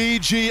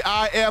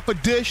 TGIF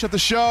edition of the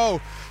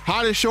show.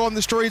 Hottest show on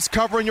the streets,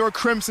 covering your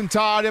Crimson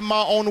Tide. In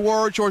my own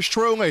words, yours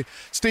truly,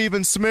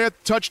 Stephen Smith,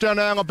 Touchdown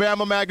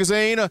Alabama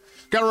Magazine.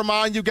 Got to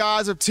remind you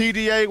guys of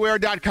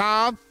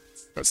TDAwear.com.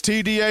 That's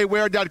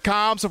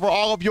TDAwear.com. So for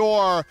all of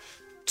your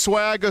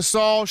swag,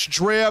 assault,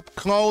 drip,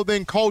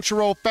 clothing,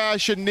 cultural,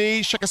 fashion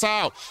needs, check us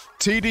out.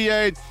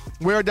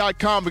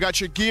 TDAwear.com. We got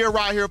your gear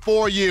right here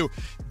for you.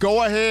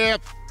 Go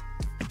ahead,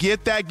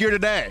 get that gear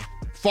today.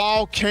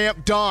 Fall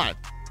camp done.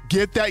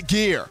 Get that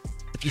gear.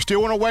 If you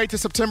still want to wait till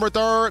September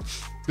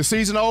 3rd, the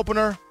season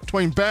opener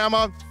between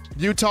Bama,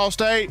 Utah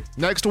State,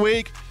 next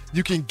week,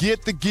 you can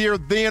get the gear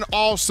then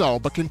also.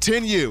 But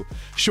continue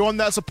showing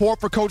that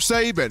support for Coach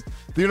Saban,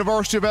 the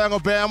University of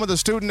Alabama, the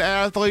student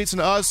athletes,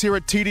 and us here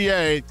at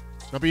TDA.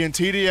 It'll be in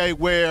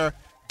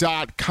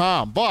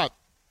TDAwear.com. But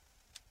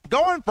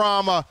going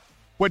from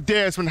what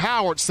Desmond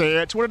Howard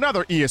said to what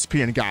another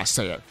ESPN guy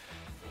said.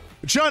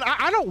 John,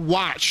 I don't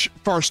watch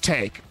First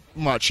Take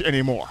much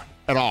anymore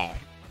at all.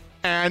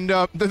 And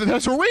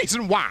there's a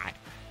reason why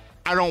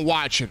I don't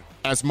watch it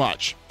as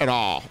much at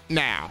all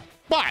now.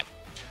 But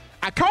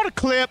I caught a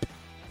clip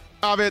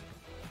of it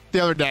the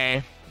other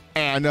day,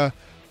 and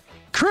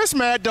Chris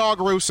Mad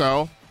Dog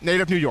Russo,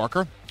 native New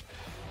Yorker,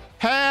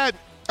 had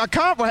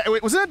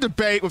it was in a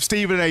debate with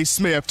Stephen A.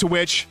 Smith, to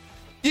which,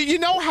 you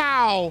know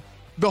how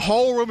the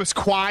whole room is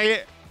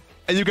quiet,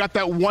 and you got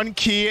that one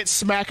kid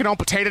smacking on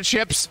potato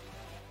chips,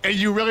 and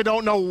you really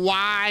don't know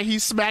why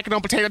he's smacking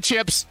on potato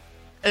chips,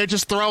 and it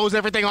just throws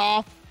everything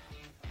off?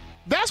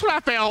 That's what I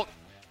felt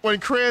when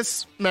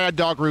Chris Mad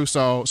Dog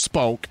Russo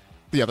spoke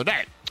the other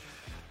day.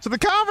 So the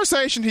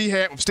conversation he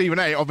had with Stephen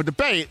A. over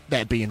debate,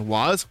 that being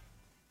was,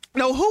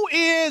 who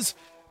is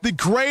the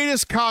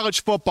greatest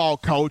college football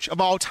coach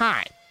of all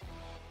time?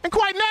 And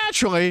quite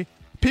naturally,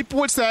 people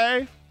would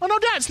say, well, no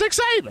doubt, it's Nick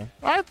Saban,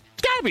 right?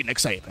 It's got to be Nick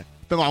Saban.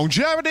 The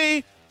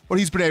longevity, what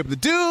he's been able to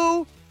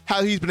do,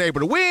 how he's been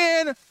able to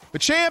win, the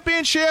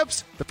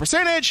championships, the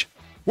percentage,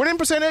 winning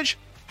percentage,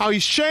 how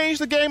he's changed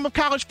the game of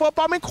college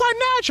football. I mean, quite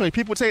naturally,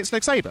 people would say it's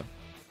Nick Saban.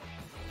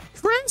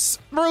 Chris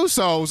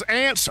Russo's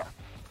answer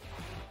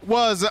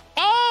was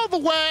all the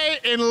way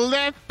in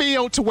left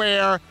field to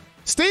where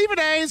Stephen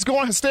A. is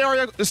going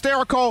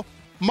hysterical.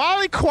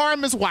 Molly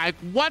Quorum is like,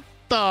 what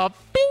the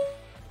beep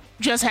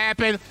just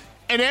happened?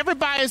 And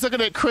everybody's looking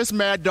at Chris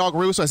Mad Dog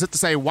Russo as if to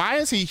say, why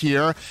is he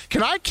here?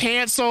 Can I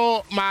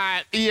cancel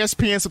my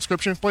ESPN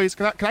subscription, please?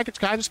 Can I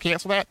just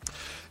cancel that?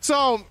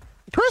 So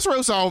Chris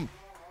Russo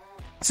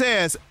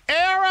says,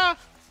 Ara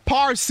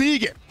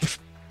Parseghian.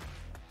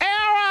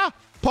 Ara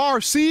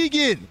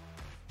Parseghian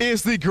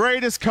is the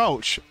greatest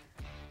college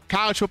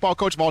football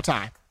coach of all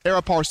time.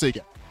 Ara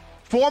Parseghian,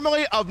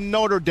 formerly of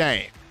Notre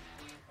Dame.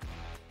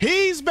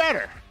 He's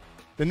better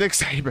than Nick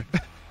Saban.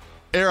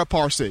 Ara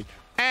Parseghian.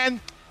 And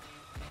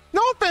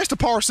no offense to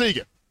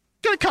Parseghian.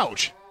 Good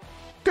coach.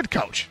 Great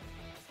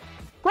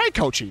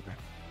coach, even.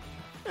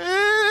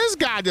 This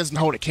guy doesn't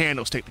hold a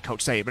candlestick to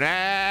Coach Saban.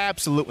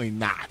 Absolutely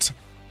not.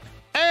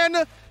 And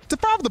to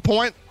further the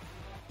point,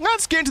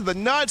 let's get into the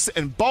nuts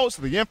and bolts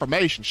of the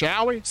information,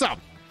 shall we? So,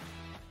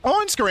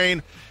 on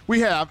screen, we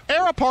have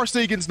Ara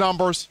Parseghian's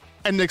numbers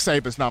and Nick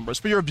Saban's numbers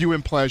for your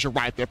viewing pleasure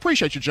right there.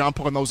 Appreciate you, John,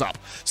 pulling those up.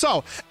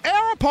 So,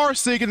 Ara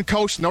Parseghian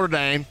coached Notre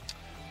Dame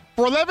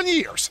for 11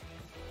 years.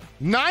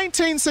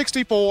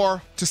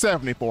 1964 to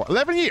 74.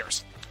 11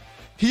 years.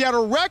 He had a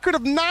record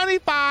of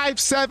 95,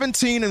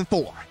 17, and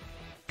 4.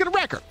 Good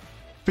record.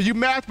 For you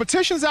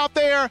mathematicians out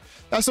there,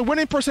 that's a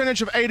winning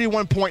percentage of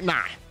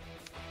 81.9.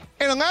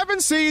 In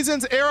 11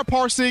 seasons, Ara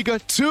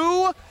Parseghian,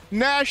 2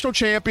 national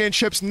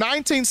championships,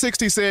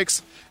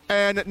 1966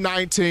 and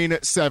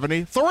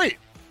 1973.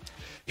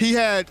 He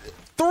had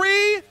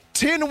 3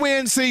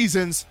 10-win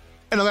seasons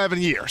in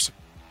 11 years.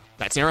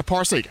 That's Ara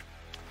Parseghian.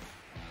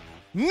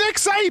 Nick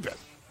Saban,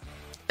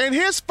 in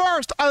his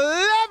first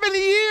 11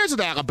 years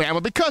at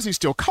Alabama, because he's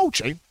still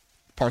coaching,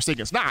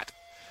 Parseghian's not.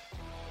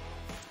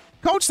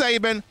 Coach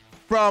Saban,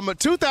 from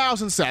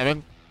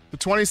 2007 to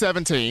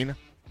 2017,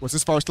 was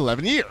his first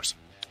 11 years.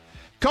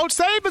 Coach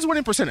Saban's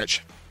winning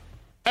percentage,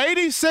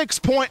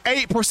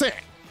 86.8%,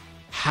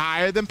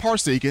 higher than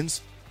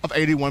Parseghian's of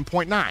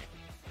 81.9.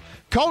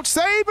 Coach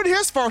Saban,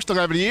 his first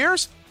 11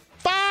 years,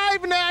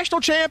 5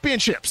 national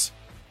championships,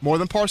 more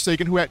than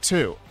Parseghian, who had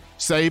 2.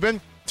 Saban,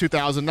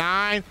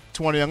 2009,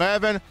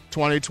 2011,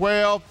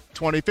 2012,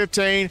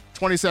 2015,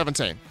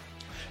 2017.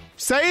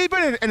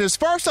 Saban, in his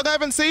first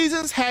 11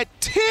 seasons, had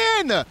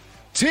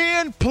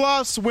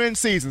 10-plus win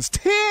seasons.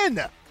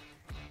 10!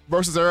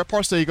 Versus Ara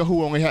Parseghian,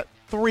 who only had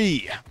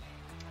 3.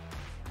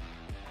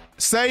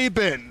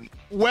 Saban,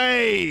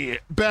 way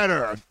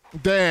better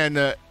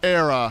than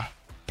Ara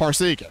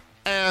Parseghian.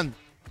 And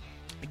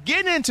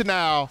getting into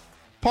now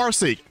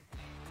Parseghian,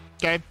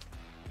 okay?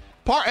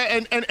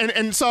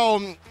 And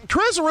so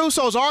Chris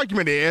Russo's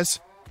argument is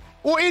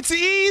Well, it's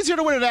easier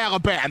to win at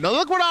Alabama.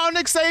 Look what all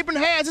Nick Saban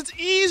has. It's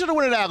easier to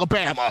win at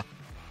Alabama.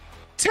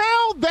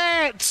 Tell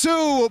that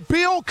to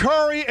Bill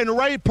Curry and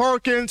Ray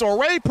Perkins, or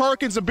Ray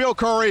Perkins and Bill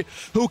Curry,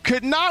 who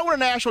could not win a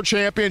national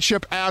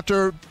championship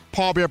after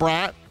Paul Bear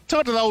Bryant. Tell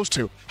it to those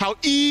two how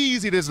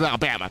easy it is in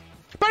Alabama.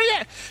 But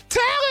yeah,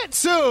 tell it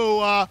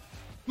to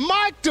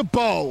Mike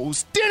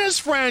DuBose,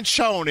 Dennis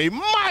Franchione,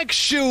 Mike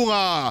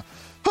Shula,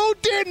 who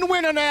didn't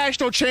win a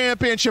national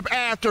championship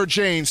after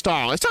Gene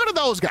Stallings. Tell it to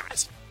those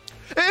guys.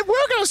 If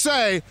we're going to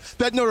say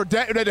that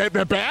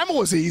Alabama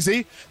was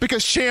easy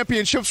because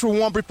championships were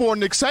won before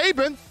Nick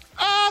Saban,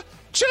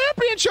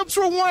 championships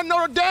were won at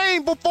Notre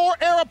Dame before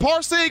Ara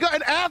Parseghian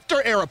and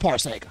after Ara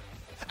Parseghian.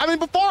 I mean,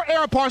 before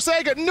Ara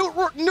Parseghian,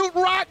 Newt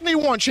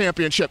Rockne won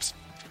championships.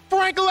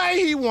 Frank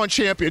Leahy won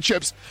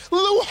championships.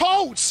 Lou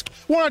Holtz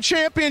won a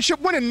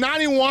championship win in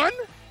 91.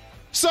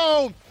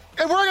 So,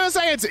 if we're going to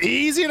say it's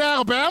easy in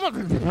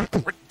Alabama,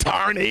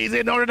 darn easy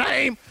in Notre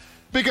Dame,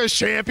 because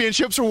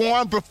championships were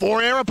won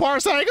before Ara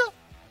Parseghian,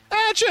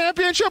 and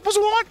championship was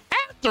won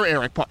after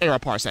Ara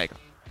Parseghian.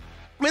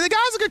 I mean, the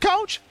guy's a good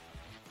coach.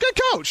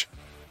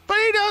 But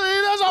he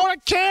doesn't hold a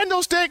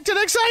candlestick to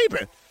Nick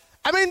Saban.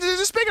 I mean,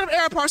 just speaking of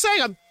Ara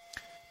Parseghian,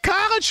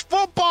 college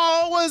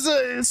football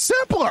was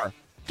simpler.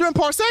 During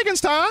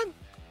Parseghian's time,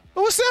 it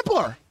was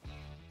simpler.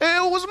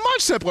 It was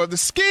much simpler. The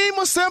scheme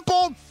was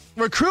simple.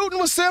 Recruiting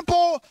was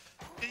simple.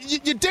 You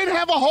didn't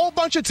have a whole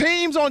bunch of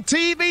teams on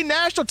TV,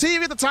 national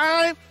TV at the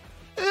time.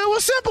 It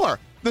was simpler.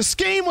 The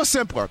scheme was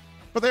simpler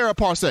with Ara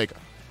Parseghian.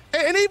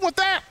 And even with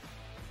that,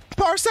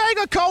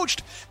 Parseghian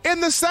coached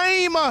in the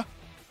same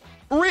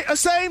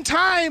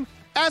time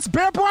as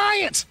Bear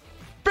Bryant.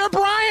 Bear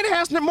Bryant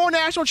has more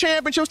national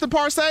championships than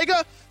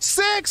Parseghian,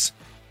 6-2.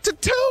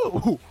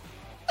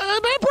 Bear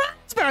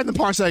Bryant's better than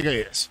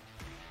Parseghian is.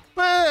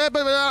 But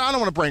I don't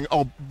want to bring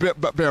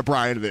Bear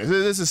Bryant into this.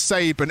 This is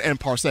Saban and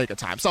Parseghian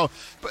time. So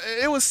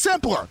it was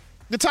simpler.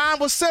 The time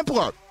was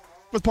simpler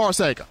with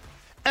Parseghian.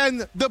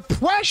 And the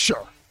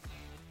pressure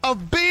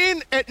of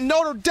being at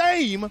Notre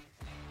Dame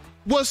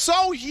was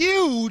so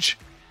huge,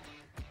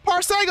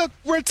 Parseghian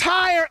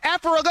retired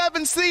after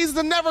 11 seasons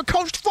and never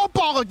coached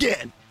football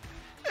again.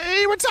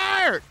 He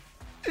retired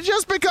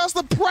just because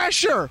the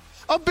pressure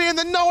of being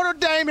the Notre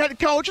Dame head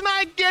coach. And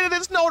I get it,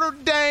 it's Notre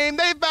Dame.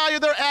 They value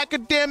their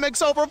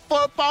academics over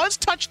football. It's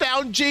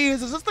touchdown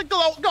Jesus. It's the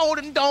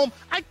Golden Dome.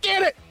 I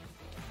get it.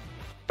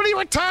 But he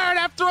retired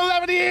after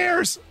 11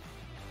 years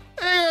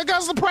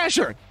because of the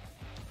pressure.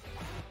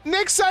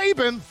 Nick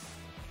Saban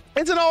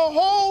is in a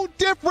whole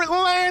different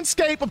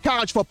landscape of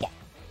college football.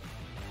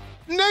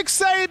 Nick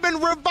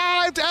Saban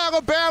revived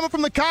Alabama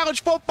from the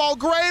college football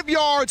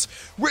graveyards.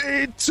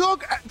 It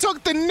took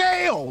the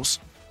nails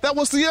that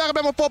was the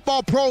Alabama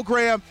football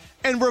program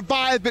and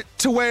revived it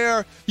to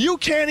where you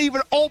can't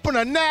even open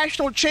a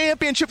national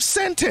championship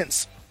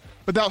sentence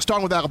without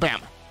starting with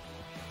Alabama.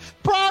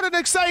 Prior to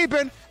Nick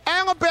Saban,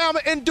 Alabama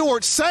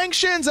endured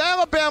sanctions,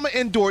 Alabama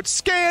endured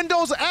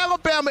scandals,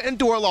 Alabama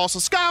endured loss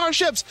of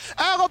scholarships,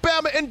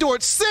 Alabama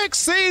endured 6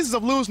 seasons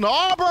of losing to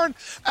Auburn,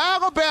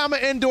 Alabama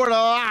endured a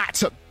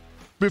lot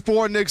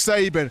before Nick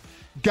Saban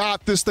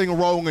got this thing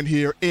rolling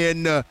here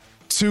in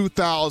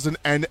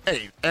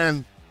 2008.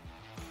 And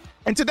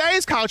in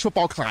today's college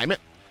football climate,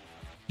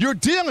 you're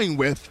dealing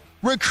with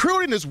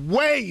recruiting is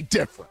way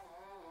different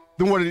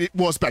than what it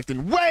was back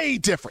then. Way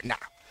different now.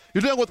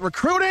 You're dealing with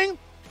recruiting.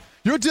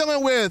 You're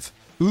dealing with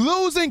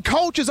losing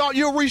coaches.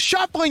 You're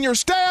reshuffling your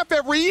staff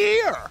every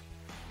year.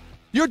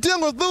 You're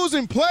dealing with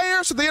losing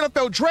players to the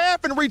NFL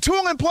draft and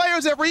retooling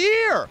players every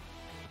year.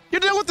 You're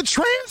dealing with the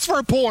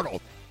transfer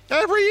portal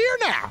every year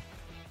now.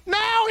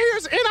 Now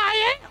here's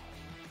NIL.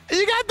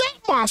 You got that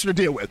monster to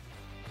deal with.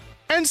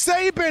 And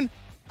Saban,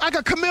 like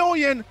a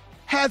chameleon,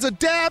 has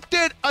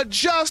adapted,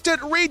 adjusted,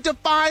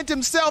 redefined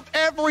himself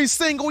every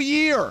single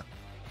year.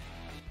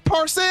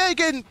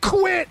 Parseghian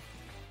quit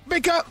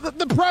because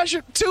the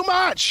pressure too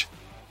much.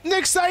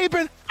 Nick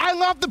Saban, I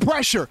love the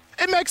pressure.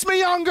 It makes me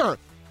younger.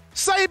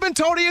 Saban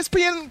told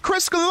ESPN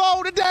Chris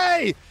Gallo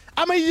today,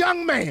 I'm a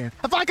young man.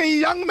 I'm like a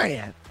young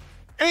man.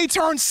 And he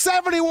turned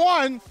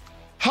 71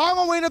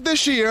 Halloween of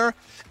this year,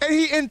 and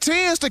he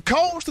intends to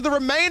coach to the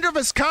remainder of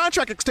his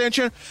contract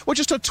extension, which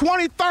is to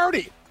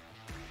 2030.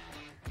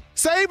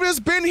 Saban has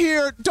been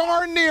here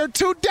darn near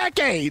 2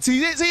 decades.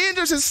 He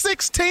enters his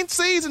 16th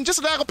season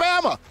just at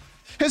Alabama.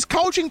 His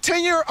coaching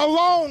tenure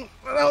alone,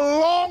 a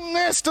long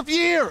list of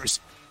years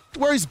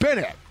where he's been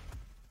at.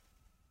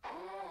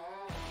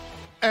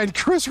 And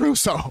Chris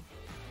Russo,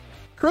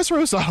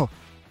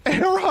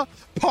 Ara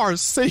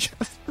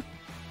Parseghian,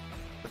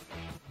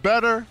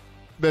 better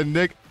than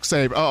Nick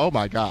Saban. Oh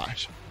my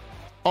gosh.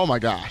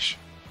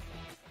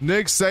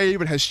 Nick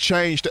Saban has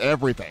changed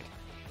everything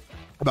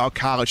about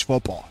college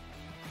football.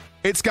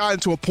 It's gotten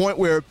to a point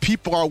where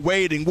people are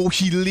waiting. Will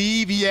he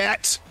leave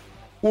yet?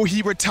 Will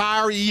he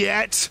retire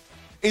yet?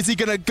 Is he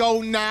going to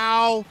go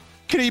now?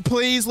 Can he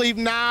please leave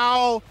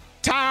now?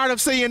 Tired of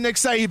seeing Nick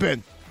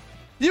Saban.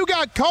 You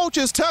got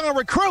coaches telling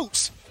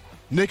recruits,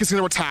 Nick is going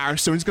to retire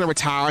soon. He's going to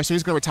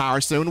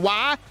retire soon.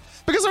 Why?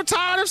 Because they're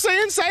tired of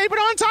seeing Saban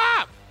on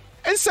top.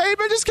 And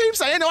Saban just keeps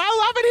saying, no,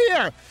 I love it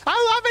here.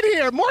 I love it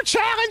here. More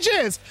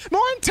challenges,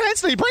 more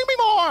intensity. Bring me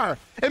more.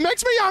 It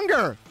makes me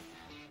younger.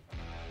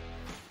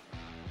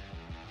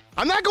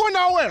 I'm not going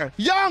nowhere.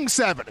 Young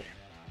 70.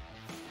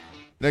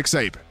 Nick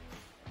Saban.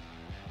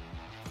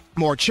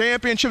 More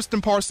championships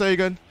than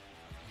Parsagan.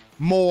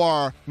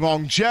 More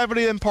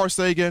longevity than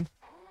Parsagan.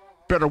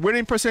 Better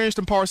winning percentage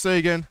than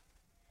Parsagan.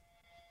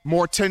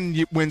 More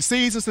 10-win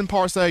seasons than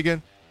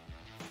Parsagan.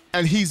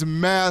 And he's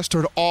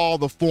mastered all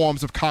the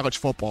forms of college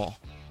football.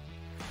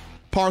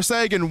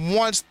 Parsagan,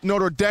 once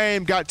Notre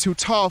Dame got too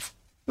tough,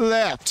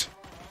 left.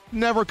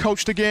 Never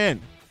coached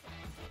again.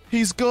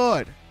 He's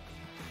good.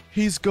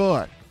 He's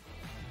good.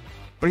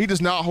 But he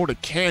does not hold a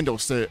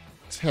candlestick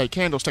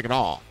at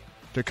all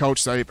to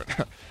Coach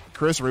Saban.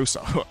 Chris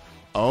Russo.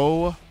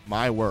 Oh,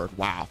 my word.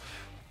 Wow.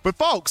 But,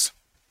 folks,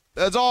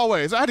 as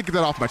always, I had to get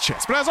that off my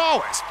chest. But as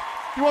always,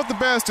 you want the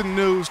best in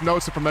news,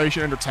 notes,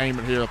 information,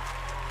 entertainment here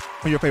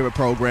on your favorite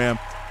program.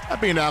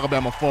 That being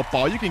Alabama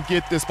football. You can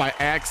get this by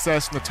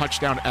accessing the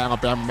Touchdown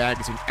Alabama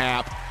Magazine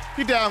app.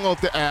 You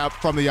download the app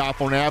from the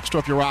iPhone App Store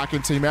if you're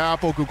rocking Team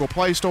Apple, Google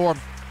Play Store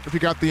if you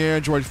got the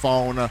Android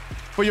phone.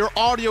 For your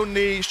audio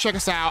needs, check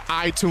us out,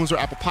 iTunes or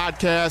Apple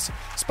Podcasts,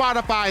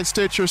 Spotify,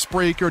 Stitcher,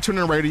 Spreaker,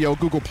 TuneIn Radio,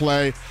 Google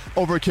Play,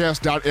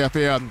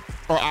 Overcast.fm,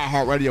 or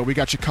iHeartRadio. We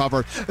got you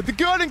covered. The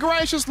good and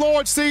gracious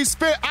Lord sees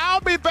fit.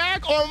 I'll be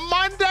back on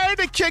Monday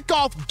to kick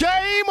off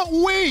game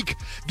week,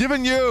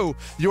 giving you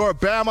your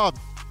Bama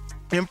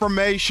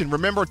information.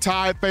 Remember,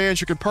 Tide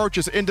fans, you can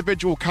purchase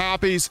individual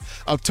copies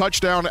of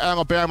Touchdown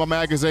Alabama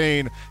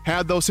magazine.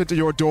 Have those sent to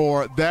your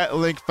door. That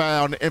link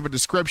found in the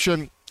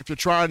description. If you're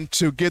trying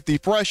to get the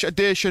fresh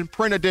edition,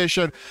 print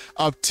edition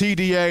of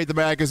TDA, the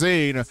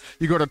magazine,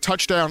 you go to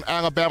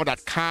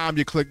touchdownalabama.com.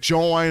 You click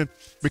join,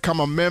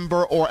 become a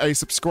member or a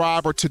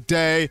subscriber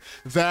today.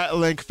 That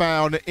link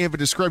found in the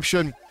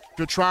description. If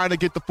you're trying to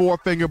get the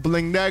four-finger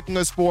bling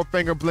necklace,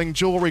 four-finger bling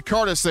jewelry,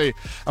 courtesy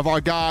of our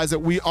guys at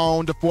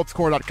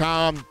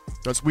WeOwnTheFourthQuarter.com.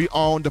 That's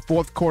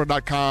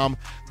WeOwnTheFourthQuarter.com.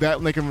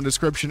 That link in the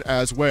description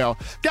as well.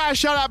 Guys,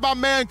 shout out my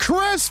man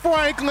Chris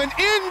Franklin,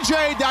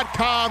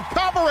 NJ.com,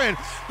 covering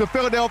the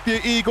Philadelphia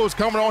Eagles,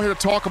 coming on here to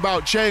talk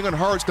about Jalen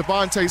Hurts,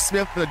 Devontae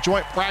Smith, and the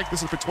joint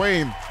practices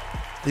between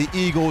the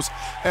Eagles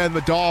and the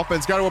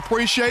Dolphins. Got to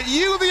appreciate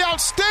you, the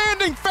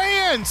outstanding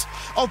fans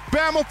of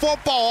Bama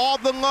football. All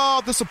the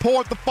love, the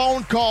support, the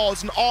phone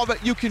calls, and all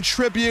that you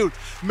contribute,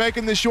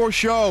 making this your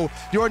show,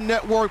 your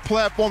network,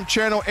 platform,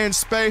 channel, and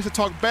space to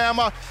talk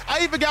Bama.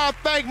 I even got to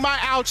thank my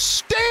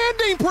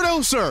outstanding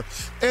producer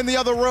in the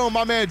other room,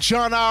 my man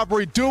John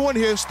Aubrey, doing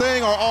his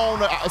thing. Our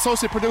own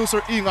associate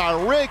producer,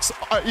 Eli Ricks.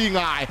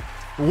 Eli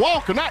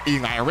Walker, not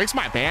Eli Ricks,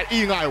 my bad.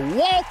 Eli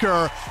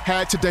Walker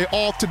had today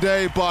off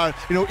today, but,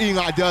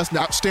 Eli does an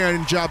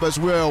outstanding job as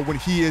well when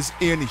he is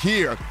in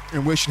here,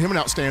 and wishing him an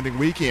outstanding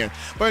weekend.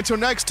 But until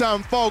next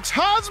time, folks,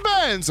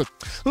 husbands,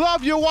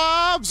 love your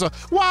wives.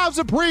 Wives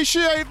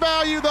appreciate,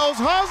 value those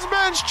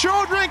husbands.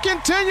 Children,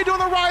 continue doing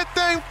the right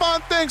thing,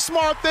 fun thing,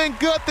 smart thing,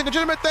 good thing,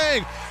 legitimate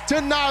thing, to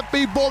not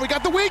be bored. We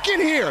got the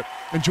weekend here.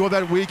 Enjoy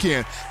that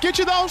weekend. Get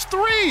you those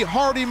 3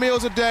 hearty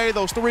meals a day,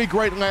 those 3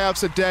 great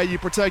laughs a day. You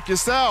protect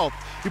yourself.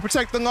 You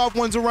protect the loved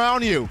ones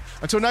around you.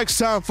 Until next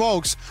time,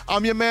 folks,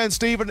 I'm your man,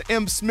 Stephen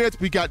M. Smith.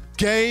 We got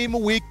game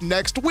week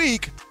next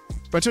week.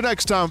 But until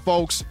next time,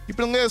 folks, you've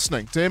been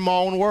listening to In My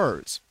Own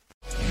Words.